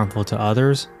desires are harmful to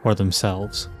others or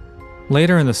themselves.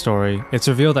 Later in the story, it's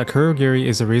revealed that Kurogiri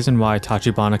is the reason why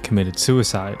Tachibana committed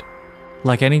suicide.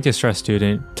 Like any distressed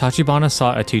student, Tachibana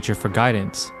sought a teacher for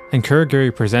guidance, and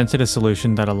Kurogiri presented a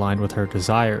solution that aligned with her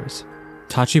desires.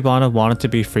 Tachibana wanted to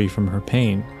be free from her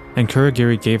pain, and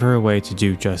Kurogiri gave her a way to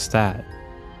do just that.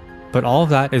 But all of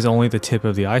that is only the tip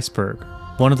of the iceberg.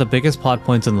 One of the biggest plot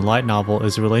points in the light novel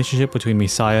is the relationship between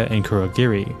Misaya and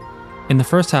Kurogiri. In the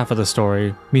first half of the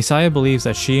story, Misaya believes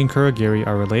that she and Kurogiri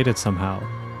are related somehow.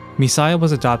 Misaya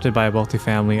was adopted by a wealthy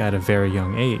family at a very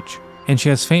young age, and she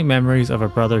has faint memories of a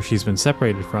brother she's been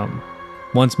separated from.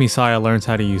 Once Misaya learns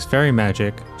how to use fairy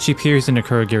magic, she peers into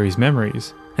Kurogiri's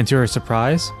memories, and to her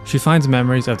surprise, she finds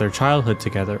memories of their childhood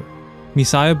together.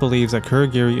 Misaya believes that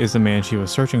Kurogiri is the man she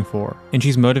was searching for, and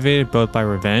she's motivated both by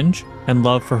revenge and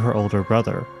love for her older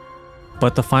brother.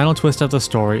 But the final twist of the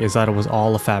story is that it was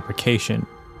all a fabrication.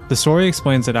 The story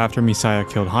explains that after Misaya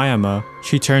killed Hayama,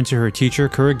 she turned to her teacher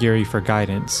Kurogiri for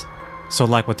guidance. So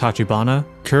like with Tachibana,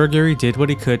 Kurogiri did what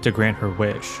he could to grant her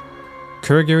wish.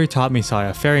 Kurogiri taught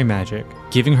Misaya fairy magic,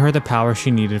 giving her the power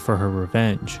she needed for her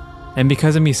revenge. And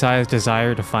because of Misaya's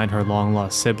desire to find her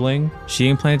long-lost sibling, she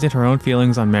implanted her own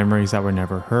feelings on memories that were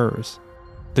never hers.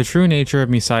 The true nature of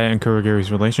Misaya and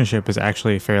Kurogiri's relationship is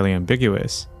actually fairly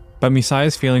ambiguous, but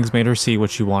Misaya's feelings made her see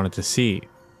what she wanted to see.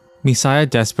 Misaya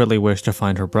desperately wished to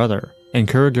find her brother, and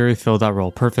Kurogiri filled that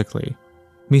role perfectly.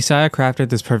 Misaya crafted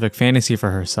this perfect fantasy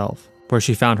for herself, where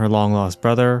she found her long-lost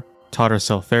brother, taught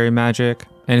herself fairy magic,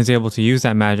 and is able to use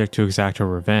that magic to exact her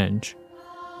revenge.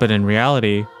 But in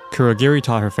reality, Kurogiri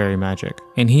taught her fairy magic,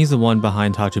 and he's the one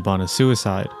behind Tachibana's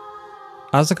suicide.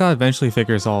 Asuka eventually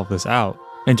figures all of this out,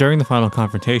 and during the final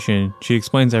confrontation, she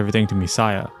explains everything to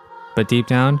Misaya. But deep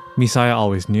down, Misaya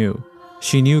always knew.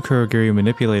 She knew Kurogiri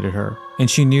manipulated her, and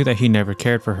she knew that he never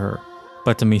cared for her.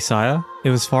 But to Misaya, it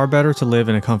was far better to live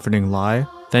in a comforting lie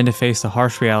than to face the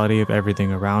harsh reality of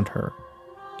everything around her.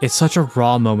 It's such a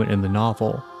raw moment in the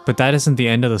novel, but that isn't the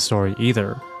end of the story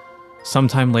either.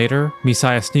 Sometime later,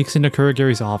 Misaya sneaks into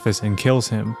Kurogiri's office and kills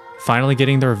him, finally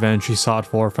getting the revenge she sought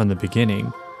for from the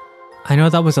beginning. I know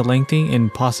that was a lengthy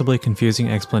and possibly confusing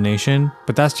explanation,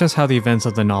 but that's just how the events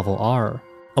of the novel are.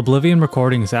 Oblivion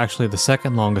Recording is actually the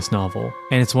second longest novel,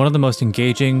 and it's one of the most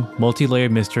engaging,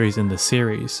 multi-layered mysteries in the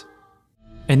series.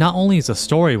 And not only is the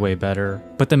story way better,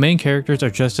 but the main characters are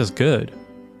just as good.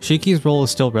 Shiki's role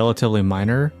is still relatively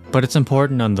minor, but it's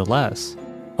important nonetheless.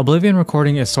 Oblivion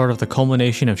Recording is sort of the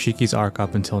culmination of Shiki's arc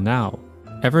up until now.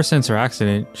 Ever since her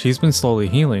accident, she's been slowly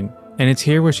healing, and it's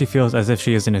here where she feels as if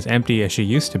she isn't as empty as she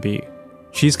used to be.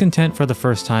 She's content for the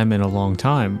first time in a long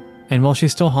time, and while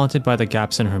she's still haunted by the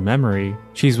gaps in her memory,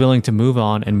 she's willing to move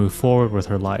on and move forward with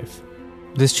her life.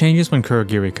 This changes when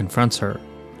Kurogiri confronts her.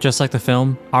 Just like the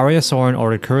film, Arya Soren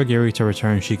ordered Kurogiri to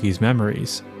return Shiki's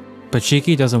memories. But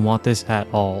Shiki doesn't want this at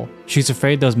all. She's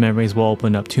afraid those memories will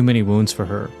open up too many wounds for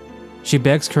her. She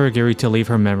begs Kurogiri to leave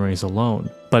her memories alone,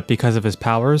 but because of his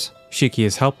powers, Shiki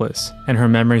is helpless, and her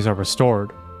memories are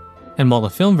restored. And while the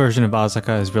film version of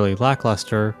Asuka is really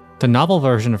lackluster, the novel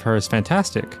version of her is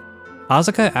fantastic.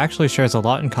 Asuka actually shares a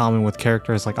lot in common with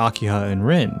characters like Akiha and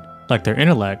Rin, like their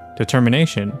intellect,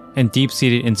 determination, and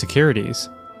deep-seated insecurities.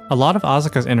 A lot of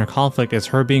Asuka's inner conflict is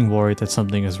her being worried that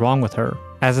something is wrong with her,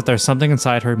 as if there's something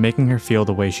inside her making her feel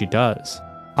the way she does.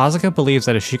 Asuka believes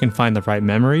that if she can find the right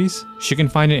memories, she can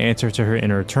find an answer to her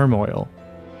inner turmoil.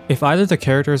 If either the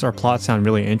characters or plot sound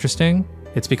really interesting,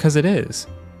 it's because it is.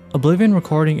 Oblivion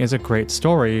Recording is a great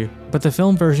story, but the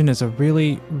film version is a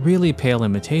really pale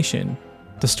imitation.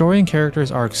 The story and characters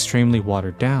are extremely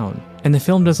watered down, and the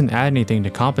film doesn't add anything to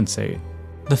compensate.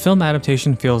 The film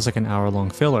adaptation feels like an hour-long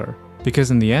filler,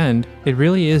 because in the end, it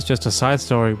really is just a side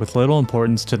story with little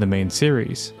importance to the main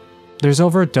series. There's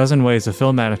over a dozen ways the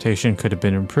film adaptation could have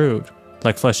been improved,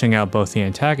 like fleshing out both the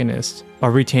antagonists,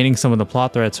 or retaining some of the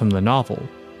plot threads from the novel.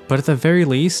 But at the very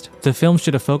least, the film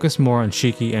should have focused more on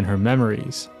Shiki and her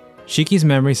memories. Shiki's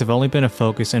memories have only been a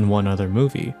focus in one other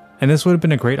movie, and this would have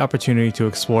been a great opportunity to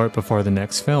explore it before the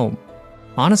next film.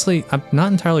 Honestly, I'm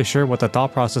not entirely sure what the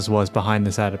thought process was behind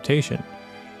this adaptation.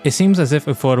 It seems as if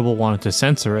Ufotable wanted to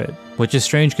censor it, which is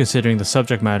strange considering the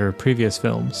subject matter of previous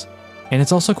films. And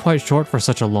it's also quite short for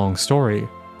such a long story.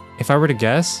 If I were to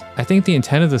guess, I think the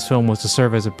intent of this film was to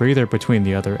serve as a breather between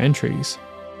the other entries.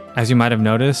 As you might have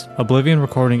noticed, Oblivion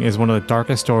Recording is one of the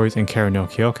darkest stories in Kara no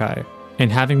Kyoukai,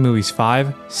 and having movies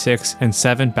 5, 6, and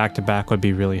 7 back to back would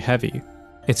be really heavy.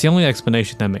 It's the only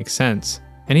explanation that makes sense,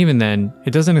 and even then,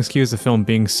 it doesn't excuse the film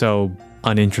being so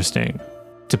uninteresting,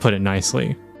 to put it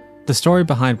nicely. The story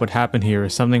behind what happened here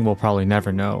is something we'll probably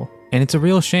never know, and it's a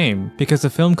real shame because the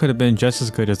film could have been just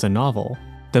as good as the novel.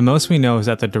 The most we know is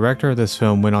that the director of this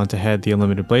film went on to head the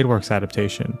Unlimited Blade Works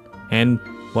adaptation, and,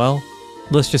 well,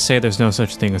 let's just say there's no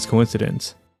such thing as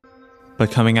coincidence.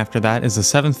 But coming after that is the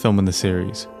 7th film in the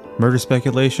series, Murder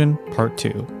Speculation Part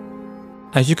 2.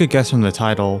 As you could guess from the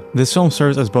title, this film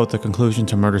serves as both the conclusion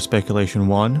to Murder Speculation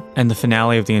 1 and the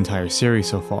finale of the entire series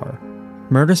so far.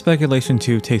 Murder Speculation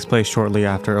 2 takes place shortly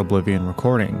after Oblivion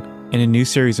Recording, and a new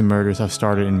series of murders have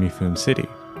started in Mifune City.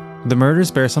 The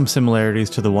murders bear some similarities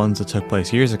to the ones that took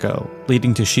place years ago,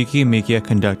 leading to Shiki and Mikia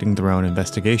conducting their own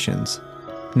investigations.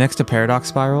 Next to Paradox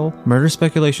Spiral, Murder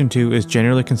Speculation 2 is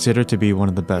generally considered to be one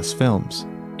of the best films.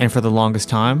 And for the longest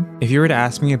time, if you were to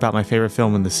ask me about my favorite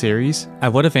film in the series, I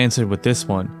would have answered with this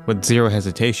one, with zero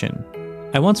hesitation.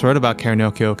 I once wrote about Kara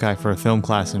no Kyoukai for a film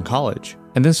class in college,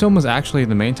 and this film was actually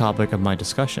the main topic of my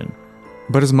discussion.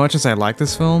 But as much as I like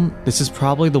this film, this is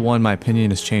probably the one my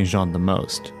opinion has changed on the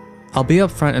most. I'll be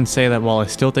upfront and say that while I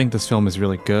still think this film is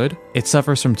really good, it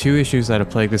suffers from 2 issues that have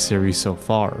plagued the series so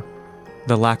far: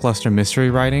 the lackluster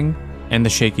mystery writing, and the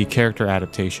shaky character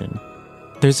adaptation.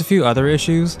 There's a few other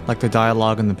issues, like the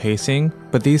dialogue and the pacing,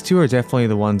 but these 2 are definitely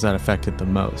the ones that affected the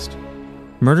most.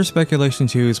 Murder Speculation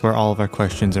 2 is where all of our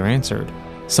questions are answered.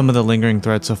 Some of the lingering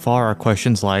threads so far are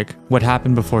questions like, what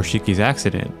happened before Shiki's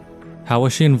accident? How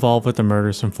was she involved with the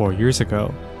murders from 4 years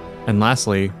ago? And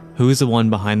lastly, who is the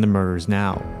one behind the murders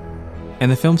now?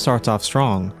 And the film starts off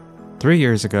strong. 3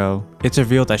 years ago, it's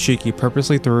revealed that Shiki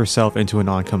purposely threw herself into an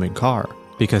oncoming car,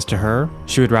 because to her,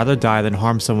 she would rather die than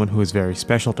harm someone who is very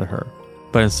special to her.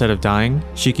 But instead of dying,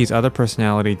 Shiki's other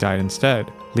personality died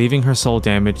instead, leaving her soul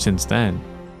damaged since then.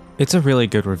 It's a really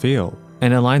good reveal,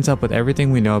 and it lines up with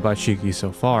everything we know about Shiki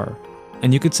so far.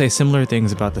 And you could say similar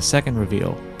things about the second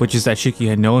reveal, which is that Shiki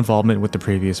had no involvement with the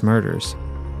previous murders.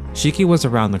 Shiki was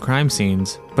around the crime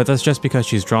scenes, but that's just because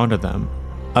she's drawn to them.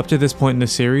 Up to this point in the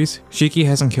series, Shiki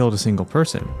hasn't killed a single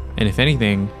person, and if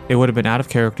anything, it would have been out of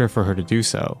character for her to do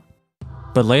so.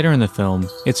 But later in the film,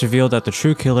 it's revealed that the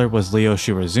true killer was Ryo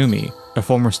Shirazumi, a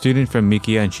former student from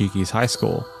Mikia and Shiki's high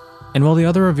school. And while the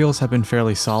other reveals have been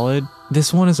fairly solid,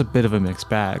 this one is a bit of a mixed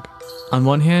bag. On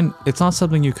one hand, it's not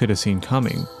something you could have seen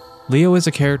coming. Ryo is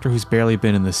a character who's barely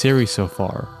been in the series so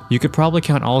far. You could probably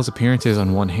count all his appearances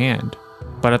on one hand.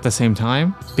 But at the same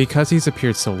time, because he's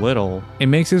appeared so little, it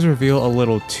makes his reveal a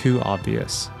little too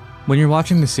obvious. When you're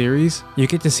watching the series, you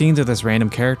get to scenes of this random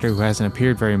character who hasn't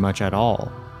appeared very much at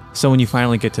all. So when you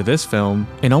finally get to this film,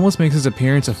 it almost makes his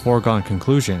appearance a foregone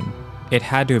conclusion. It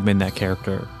had to have been that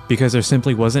character, because there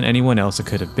simply wasn't anyone else it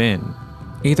could have been.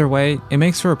 Either way, it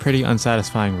makes for a pretty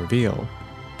unsatisfying reveal.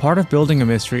 Part of building a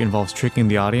mystery involves tricking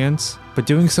the audience, but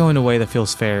doing so in a way that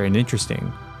feels fair and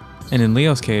interesting. And in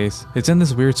Leo's case, it's in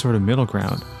this weird sort of middle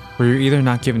ground, where you're either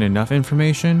not given enough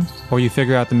information, or you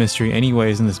figure out the mystery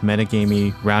anyways in this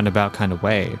metagamey, roundabout kind of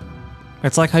way.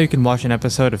 It's like how you can watch an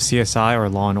episode of CSI or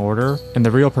Law & Order, and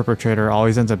the real perpetrator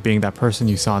always ends up being that person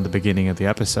you saw in the beginning of the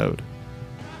episode.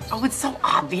 Oh, it's so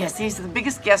obvious. He's the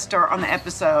biggest guest star on the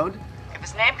episode. If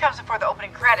his name comes before the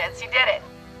opening credits, he did it.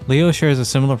 Leo shares a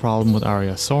similar problem with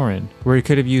Arya Soren, where he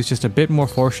could have used just a bit more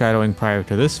foreshadowing prior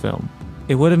to this film.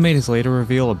 It would have made his later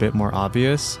reveal a bit more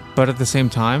obvious, but at the same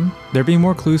time, there'd be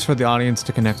more clues for the audience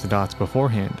to connect the dots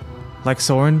beforehand. Like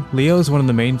Soren, Leo is one of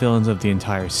the main villains of the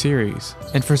entire series,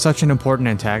 and for such an important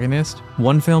antagonist,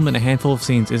 one film and a handful of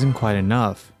scenes isn't quite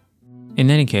enough. In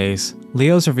any case,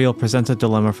 Leo's reveal presents a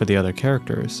dilemma for the other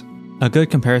characters. A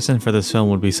good comparison for this film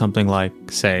would be something like,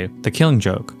 say, The Killing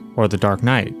Joke, or The Dark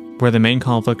Knight, where the main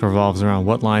conflict revolves around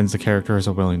what lines the characters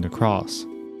are willing to cross.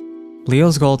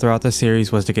 Leo's goal throughout the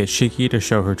series was to get Shiki to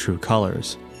show her true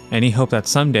colors, and he hoped that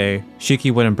someday,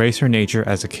 Shiki would embrace her nature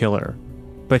as a killer.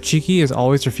 But Shiki has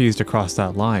always refused to cross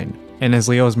that line, and as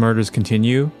Leo's murders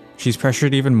continue, she's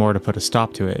pressured even more to put a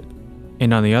stop to it.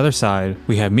 And on the other side,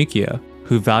 we have Mikia,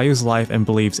 who values life and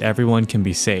believes everyone can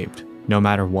be saved, no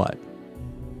matter what.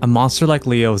 A monster like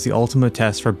Leo is the ultimate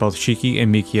test for both Shiki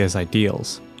and Mikia's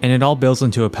ideals, and it all builds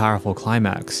into a powerful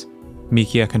climax.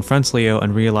 Mikia confronts Leo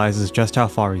and realizes just how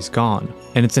far he's gone,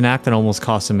 and it's an act that almost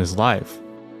costs him his life.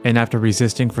 And after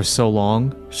resisting for so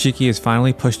long, Shiki is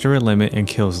finally pushed to her limit and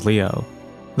kills Leo.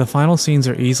 The final scenes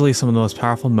are easily some of the most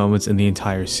powerful moments in the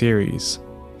entire series.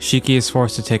 Shiki is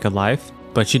forced to take a life,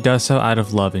 but she does so out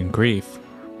of love and grief.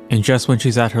 And just when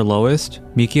she's at her lowest,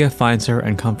 Mikia finds her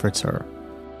and comforts her.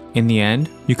 In the end,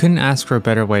 you couldn't ask for a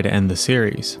better way to end the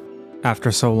series.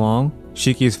 After so long,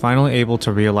 Shiki is finally able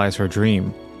to realize her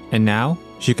dream, and now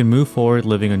she can move forward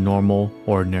living a normal,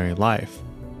 ordinary life.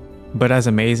 But as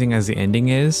amazing as the ending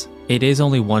is, it is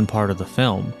only one part of the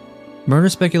film. Murder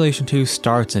Speculation 2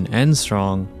 starts and ends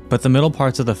strong, but the middle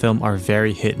parts of the film are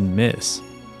very hit and miss.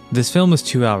 This film is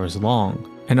 2 hours long,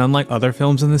 and unlike other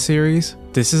films in the series,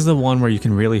 this is the one where you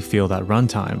can really feel that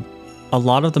runtime. A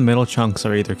lot of the middle chunks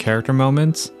are either character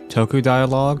moments, toku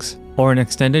dialogues, or an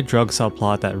extended drug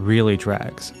subplot that really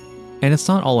drags. And it's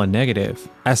not all a negative,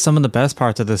 as some of the best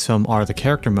parts of this film are the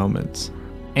character moments.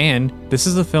 And this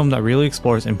is a film that really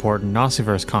explores important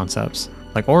Nasuverse concepts,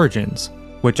 like origins,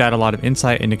 which add a lot of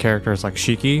insight into characters like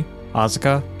Shiki,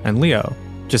 Asuka, and Leo,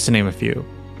 just to name a few.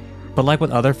 But like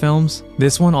with other films,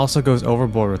 this one also goes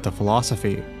overboard with the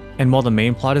philosophy, and while the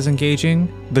main plot is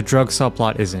engaging, the drug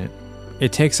subplot isn't.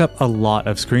 It takes up a lot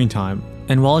of screen time,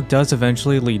 and while it does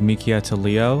eventually lead Mikia to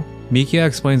Leo, Mikia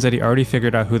explains that he already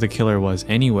figured out who the killer was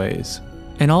anyways.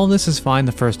 And all of this is fine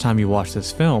the first time you watch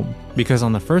this film, because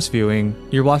on the first viewing,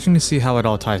 you're watching to see how it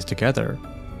all ties together.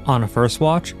 On a first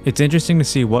watch, it's interesting to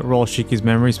see what role Shiki's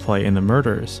memories play in the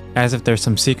murders, as if there's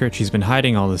some secret she's been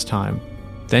hiding all this time.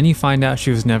 Then you find out she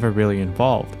was never really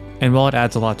involved, and while it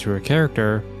adds a lot to her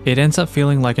character, it ends up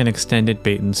feeling like an extended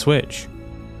bait and switch.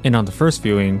 And on the first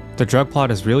viewing, the drug plot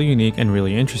is really unique and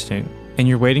really interesting, and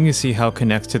you're waiting to see how it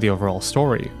connects to the overall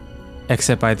story.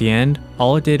 Except by the end,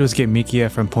 all it did was get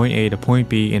Mikia from point A to point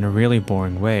B in a really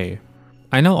boring way.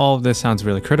 I know all of this sounds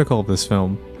really critical of this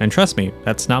film, and trust me,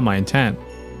 that's not my intent.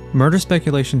 Murder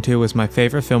Speculation 2 was my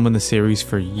favorite film in the series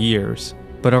for years,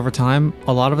 but over time,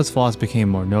 a lot of its flaws became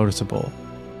more noticeable.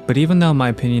 But even though my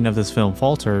opinion of this film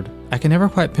faltered, I can never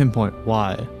quite pinpoint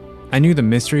why. I knew the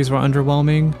mysteries were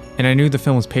underwhelming, and I knew the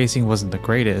film's pacing wasn't the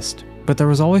greatest, but there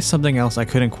was always something else I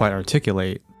couldn't quite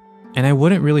articulate. And I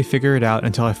wouldn't really figure it out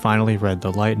until I finally read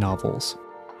the light novels.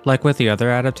 Like with the other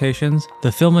adaptations,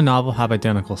 the film and novel have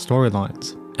identical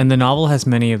storylines, and the novel has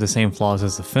many of the same flaws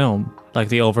as the film, like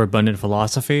the overabundant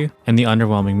philosophy and the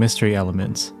underwhelming mystery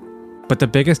elements. But the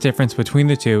biggest difference between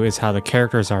the two is how the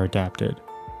characters are adapted.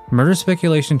 Murder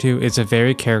Speculation 2 is a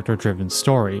very character-driven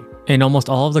story, and almost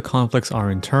all of the conflicts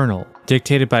are internal,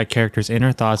 dictated by a character's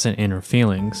inner thoughts and inner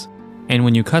feelings. And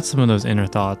when you cut some of those inner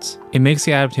thoughts, it makes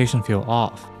the adaptation feel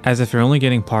off, as if you're only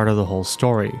getting part of the whole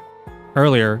story.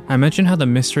 Earlier, I mentioned how the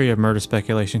mystery of Murder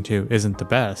Speculation 2 isn't the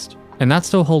best, and that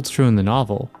still holds true in the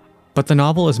novel. But the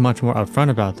novel is much more upfront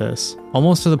about this,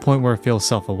 almost to the point where it feels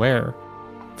self-aware.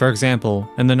 For example,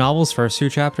 in the novel's first 2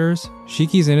 chapters,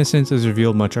 Shiki's innocence is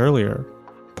revealed much earlier.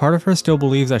 Part of her still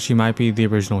believes that she might be the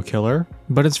original killer,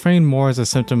 but it's framed more as a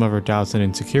symptom of her doubts and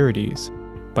insecurities.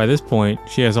 By this point,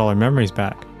 she has all her memories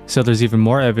back, so there's even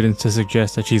more evidence to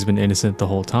suggest that she's been innocent the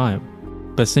whole time.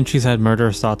 But since she's had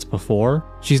murderous thoughts before,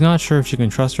 she's not sure if she can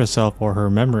trust herself or her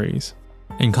memories.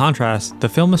 In contrast, the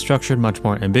film is structured much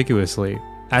more ambiguously,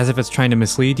 as if it's trying to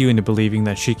mislead you into believing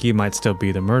that Shiki might still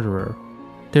be the murderer.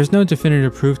 There's no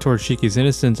definitive proof towards Shiki's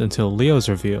innocence until Leo's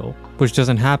reveal, which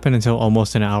doesn't happen until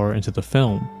almost an hour into the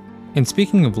film. And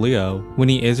speaking of Leo, when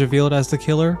he is revealed as the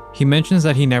killer, he mentions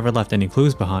that he never left any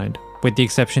clues behind, with the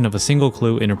exception of a single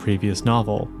clue in a previous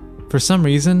novel. For some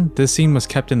reason, this scene was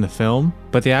kept in the film,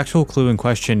 but the actual clue in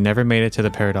question never made it to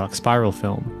the Paradox Spiral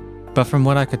film. But from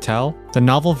what I could tell, the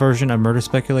novel version of Murder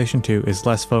Speculation 2 is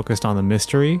less focused on the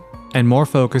mystery, and more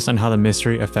focused on how the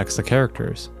mystery affects the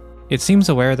characters. It seems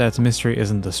aware that its mystery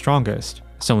isn't the strongest,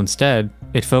 so instead,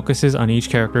 it focuses on each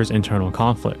character's internal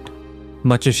conflict.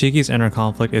 Much of Shiki's inner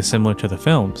conflict is similar to the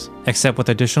films, except with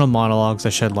additional monologues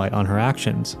that shed light on her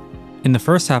actions. In the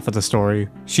first half of the story,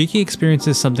 Shiki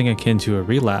experiences something akin to a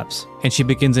relapse, and she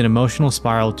begins an emotional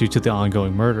spiral due to the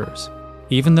ongoing murders.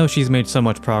 Even though she's made so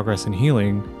much progress in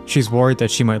healing, she's worried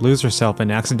that she might lose herself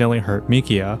and accidentally hurt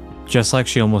Mikia, just like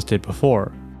she almost did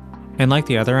before. And like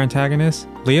the other antagonists,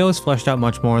 Leo is fleshed out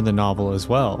much more in the novel as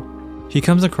well. He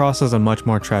comes across as a much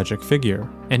more tragic figure,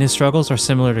 and his struggles are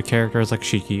similar to characters like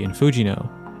Shiki and Fujino.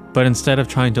 But instead of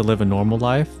trying to live a normal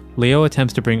life, Leo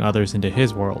attempts to bring others into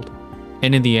his world.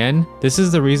 And in the end, this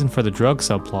is the reason for the drug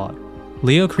subplot.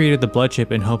 Leo created the blood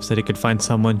chip in hopes that he could find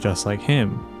someone just like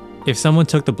him. If someone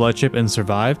took the blood chip and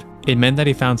survived, it meant that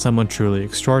he found someone truly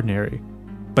extraordinary.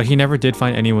 But he never did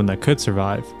find anyone that could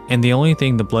survive, and the only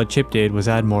thing the blood chip did was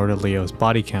add more to Leo's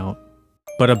body count.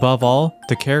 But above all,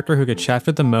 the character who gets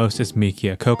shafted the most is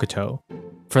Mikia Kokoto.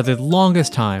 For the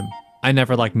longest time, I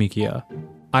never liked Mikia.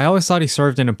 I always thought he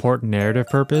served an important narrative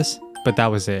purpose, but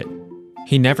that was it.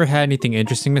 He never had anything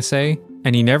interesting to say,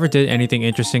 and he never did anything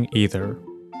interesting either.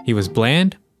 He was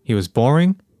bland, he was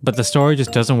boring, but the story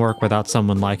just doesn't work without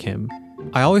someone like him.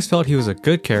 I always felt he was a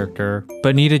good character,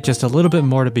 but needed just a little bit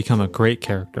more to become a great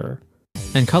character.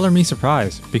 And color me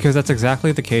surprised, because that's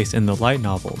exactly the case in the light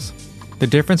novels. The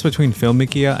difference between film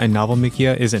Mikia and novel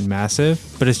Mikia isn't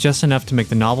massive, but it's just enough to make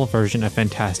the novel version a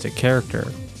fantastic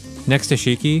character. Next to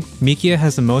Shiki, Mikia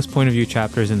has the most point of view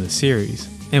chapters in the series,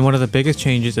 and one of the biggest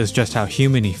changes is just how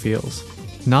human he feels.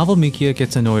 Novel Mikia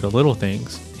gets annoyed at little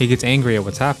things, he gets angry at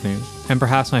what's happening, and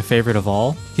perhaps my favorite of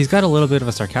all, he's got a little bit of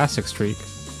a sarcastic streak.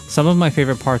 Some of my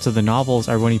favorite parts of the novels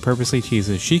are when he purposely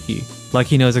teases Shiki, like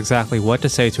he knows exactly what to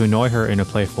say to annoy her in a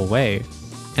playful way.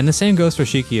 And the same goes for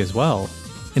Shiki as well.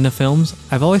 In the films,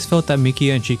 I've always felt that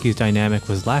Mikia and Shiki's dynamic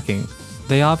was lacking.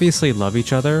 They obviously love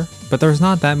each other, but there's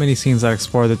not that many scenes that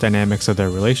explore the dynamics of their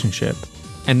relationship.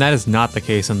 And that is not the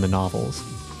case in the novels.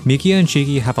 Mikia and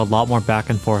Shiki have a lot more back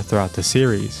and forth throughout the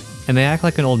series, and they act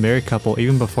like an old married couple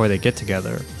even before they get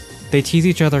together. They tease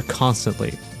each other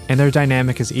constantly, and their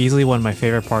dynamic is easily one of my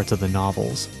favorite parts of the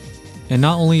novels. And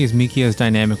not only is Mikia's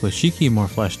dynamic with Shiki more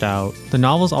fleshed out, the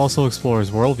novels also explore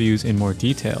his worldviews in more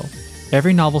detail.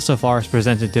 Every novel so far has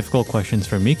presented difficult questions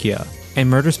for Mikia, and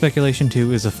Murder Speculation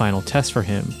 2 is the final test for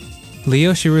him.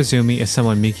 Leo Shirazumi is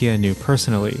someone Mikia knew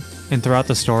personally, and throughout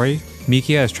the story,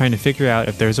 Mikia is trying to figure out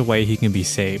if there's a way he can be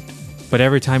saved. But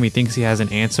every time he thinks he has an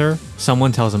answer,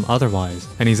 someone tells him otherwise,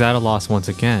 and he's at a loss once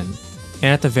again. And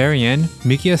at the very end,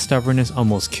 Mikia's stubbornness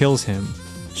almost kills him.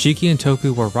 Shiki and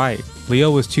Toku were right,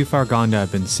 Leo was too far gone to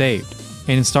have been saved.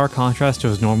 And in stark contrast to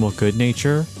his normal good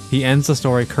nature, he ends the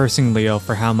story cursing Leo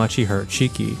for how much he hurt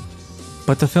Shiki.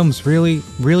 But the films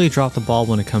really dropped the ball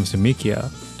when it comes to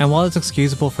Mikia, and while it's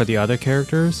excusable for the other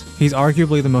characters, he's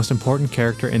arguably the most important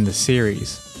character in the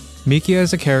series. Mikia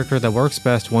is a character that works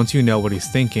best once you know what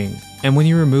he's thinking, and when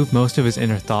you remove most of his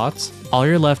inner thoughts, all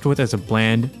you're left with is a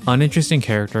bland, uninteresting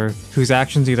character whose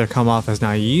actions either come off as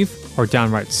naive or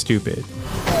downright stupid.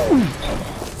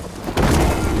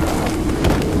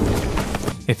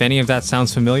 If any of that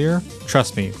sounds familiar,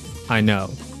 trust me, I know.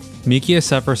 Mikia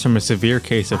suffers from a severe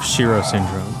case of Shiro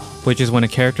syndrome, which is when a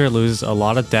character loses a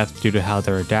lot of depth due to how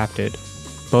they're adapted.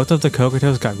 Both of the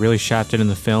Kokotos got really shafted in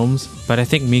the films, but I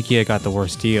think Mikia got the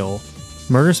worst deal.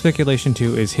 Murder Speculation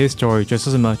 2 is his story just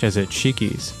as much as it's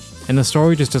Shiki's, and the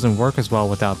story just doesn't work as well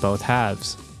without both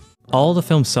halves. All the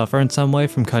films suffer in some way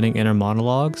from cutting inner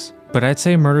monologues, but I'd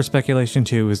say Murder Speculation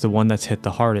 2 is the one that's hit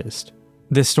the hardest.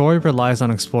 This story relies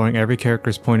on exploring every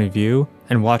character's point of view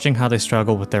and watching how they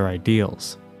struggle with their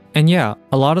ideals. And yeah,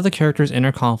 a lot of the characters'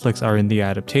 inner conflicts are in the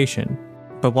adaptation,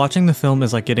 but watching the film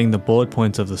is like getting the bullet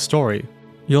points of the story.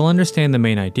 You'll understand the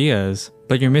main ideas,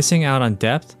 but you're missing out on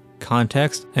depth,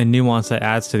 context, and nuance that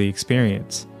adds to the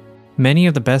experience. Many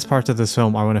of the best parts of this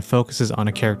film are when it focuses on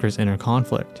a character's inner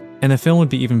conflict, and the film would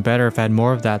be even better if it had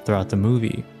more of that throughout the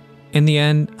movie. In the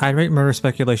end, I'd rate Murder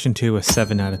Speculation 2 a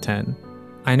 7 out of 10.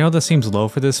 I know this seems low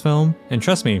for this film, and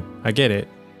trust me, I get it.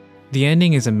 The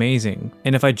ending is amazing,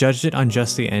 and if I judged it on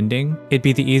just the ending, it'd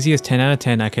be the easiest 10 out of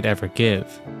 10 I could ever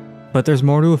give. But there's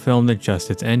more to a film than just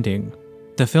its ending.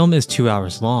 The film is 2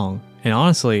 hours long, and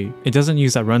honestly, it doesn't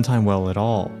use that runtime well at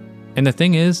all. And the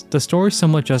thing is, the story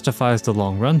somewhat justifies the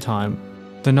long runtime.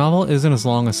 The novel isn't as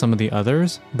long as some of the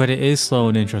others, but it is slow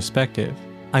and introspective.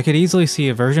 I could easily see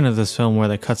a version of this film where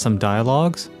they cut some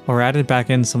dialogues, or added back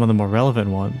in some of the more relevant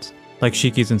ones, like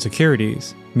Shiki's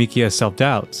insecurities, Mikia's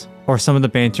self-doubts, or some of the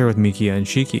banter with Mikia and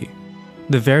Shiki.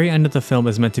 The very end of the film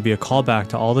is meant to be a callback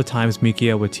to all the times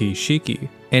Mikia would tease Shiki,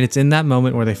 and it's in that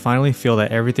moment where they finally feel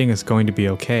that everything is going to be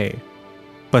okay.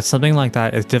 But something like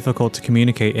that is difficult to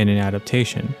communicate in an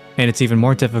adaptation, and it's even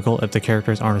more difficult if the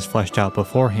characters aren't as fleshed out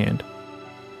beforehand.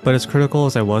 But as critical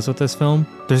as I was with this film,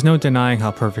 there's no denying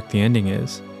how perfect the ending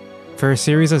is. For a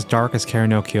series as dark as Kara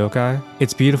no Kyoukai,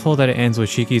 it's beautiful that it ends with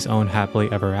Shiki's own happily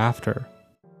ever after.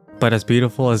 But as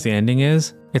beautiful as the ending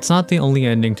is, it's not the only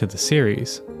ending to the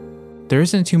series. There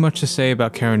isn't too much to say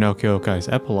about Kara no Kyokai's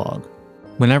epilogue.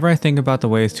 Whenever I think about the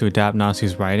ways to adapt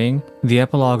Nasu's writing, the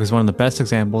epilogue is one of the best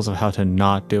examples of how to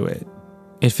not do it.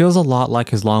 It feels a lot like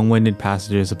his long-winded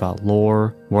passages about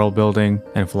lore, world building,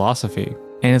 and philosophy,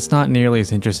 and it's not nearly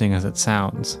as interesting as it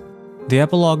sounds. The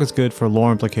epilogue is good for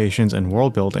lore implications and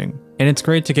world building, and it's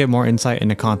great to get more insight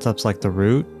into concepts like the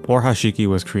root or how Shiki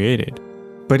was created.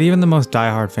 But even the most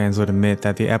diehard fans would admit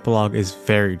that the epilogue is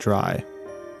very dry.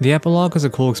 The epilogue was a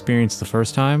cool experience the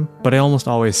first time, but I almost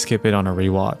always skip it on a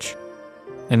rewatch.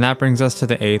 And that brings us to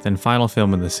the 8th and final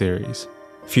film in the series,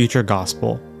 Future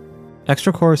Gospel.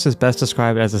 Extra Chorus is best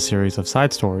described as a series of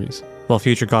side stories, while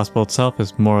Future Gospel itself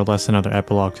is more or less another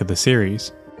epilogue to the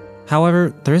series.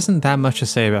 However, there isn't that much to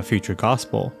say about Future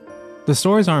Gospel. The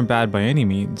stories aren't bad by any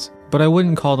means, but I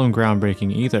wouldn't call them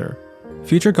groundbreaking either.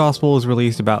 Future Gospel was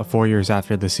released about 4 years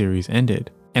after the series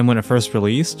ended, and when it first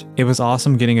released, it was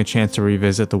awesome getting a chance to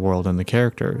revisit the world and the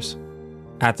characters.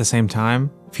 At the same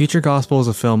time, Future Gospel is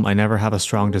a film I never had a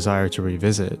strong desire to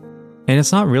revisit. And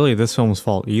it's not really this film's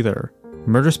fault either.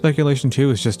 Murder Speculation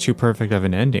 2 is just too perfect of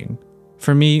an ending.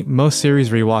 For me, most series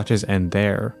rewatches end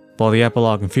there, while the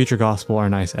epilogue and Future Gospel are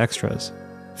nice extras.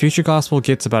 Future Gospel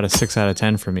gets about a 6 out of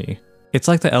 10 for me. It's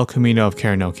like the El Camino of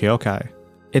Kara no Kyoukai.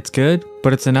 It's good,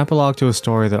 but it's an epilogue to a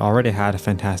story that already had a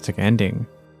fantastic ending.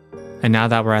 And now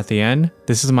that we're at the end,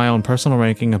 this is my own personal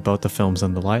ranking of both the films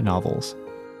and the light novels.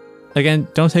 Again,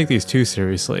 don't take these too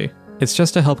seriously. It's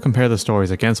just to help compare the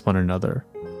stories against one another.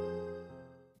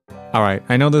 Alright,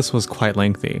 I know this was quite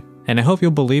lengthy, and I hope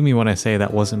you'll believe me when I say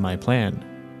that wasn't my plan.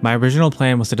 My original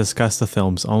plan was to discuss the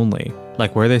films only,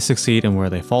 like where they succeed and where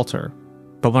they falter.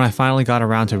 But when I finally got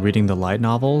around to reading the light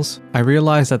novels, I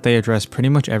realized that they addressed pretty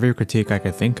much every critique I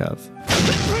could think of.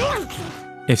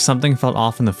 If something felt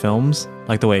off in the films,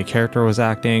 like the way a character was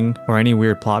acting, or any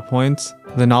weird plot points,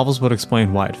 the novels would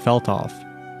explain why it felt off.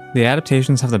 The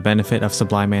adaptations have the benefit of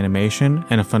sublime animation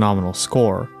and a phenomenal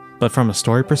score, but from a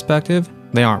story perspective,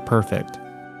 they aren't perfect.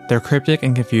 They're cryptic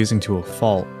and confusing to a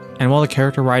fault, and while the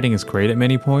character writing is great at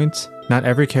many points, not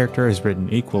every character is written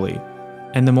equally.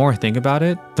 And the more I think about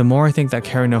it, the more I think that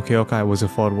Kara no Kyoukai was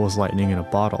Ufotable's lightning in a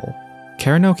bottle.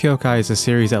 Kara no Kyoukai is a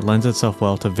series that lends itself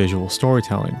well to visual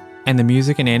storytelling, and the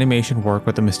music and animation work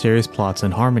with the mysterious plots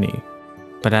in harmony.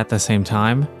 But at the same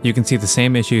time, you can see the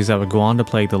same issues that would go on to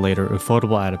plague the later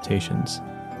Ufotable adaptations.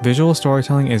 Visual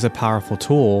storytelling is a powerful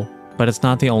tool, but it's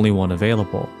not the only one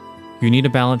available. You need a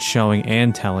balanced showing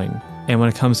and telling, and when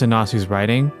it comes to Nasu's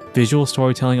writing, visual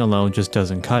storytelling alone just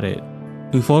doesn't cut it.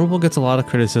 Ufotable gets a lot of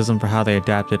criticism for how they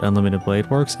adapted Unlimited Blade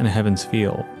Works and Heaven's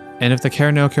Feel, and if the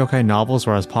Karen no Kyoukai novels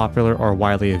were as popular or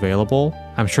widely available,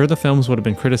 I'm sure the films would have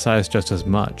been criticized just as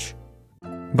much.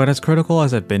 But as critical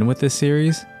as I've been with this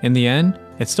series, in the end,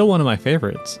 it's still one of my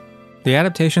favorites. The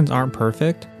adaptations aren't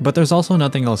perfect, but there's also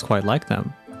nothing else quite like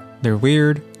them. They're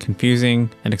weird, confusing,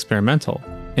 and experimental,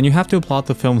 and you have to applaud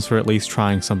the films for at least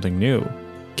trying something new.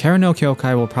 Karen no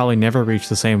Kyoukai will probably never reach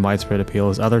the same widespread appeal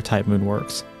as other Type Moon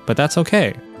works, but that's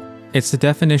okay. It's the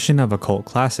definition of a cult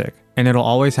classic, and it'll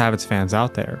always have its fans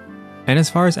out there. And as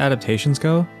far as adaptations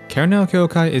go, Karen no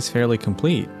Kyoukai is fairly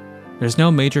complete. There's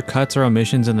no major cuts or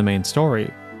omissions in the main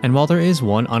story, and while there is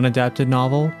one unadapted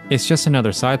novel, it's just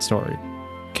another side story.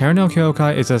 Karen no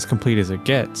Kyoukai is as complete as it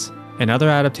gets, and other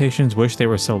adaptations wish they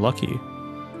were so lucky.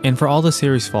 And for all the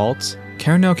series' faults,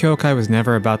 Karen no Kyoukai was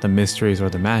never about the mysteries or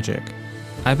the magic.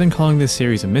 I've been calling this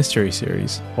series a mystery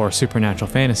series, or supernatural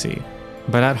fantasy,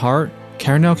 but at heart,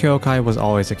 Karen no Kyoukai was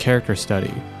always a character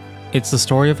study. It's the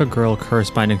story of a girl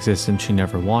cursed by an existence she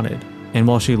never wanted, and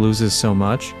while she loses so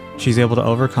much, she's able to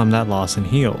overcome that loss and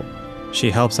heal.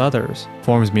 She helps others,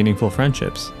 forms meaningful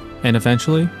friendships, and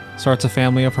eventually starts a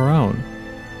family of her own.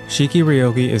 Shiki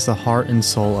Ryogi is the heart and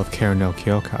soul of Karen no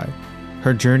Kyoukai.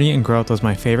 Her journey and growth was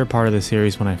my favorite part of the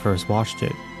series when I first watched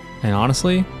it, and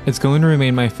honestly, it's going to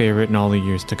remain my favorite in all the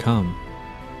years to come.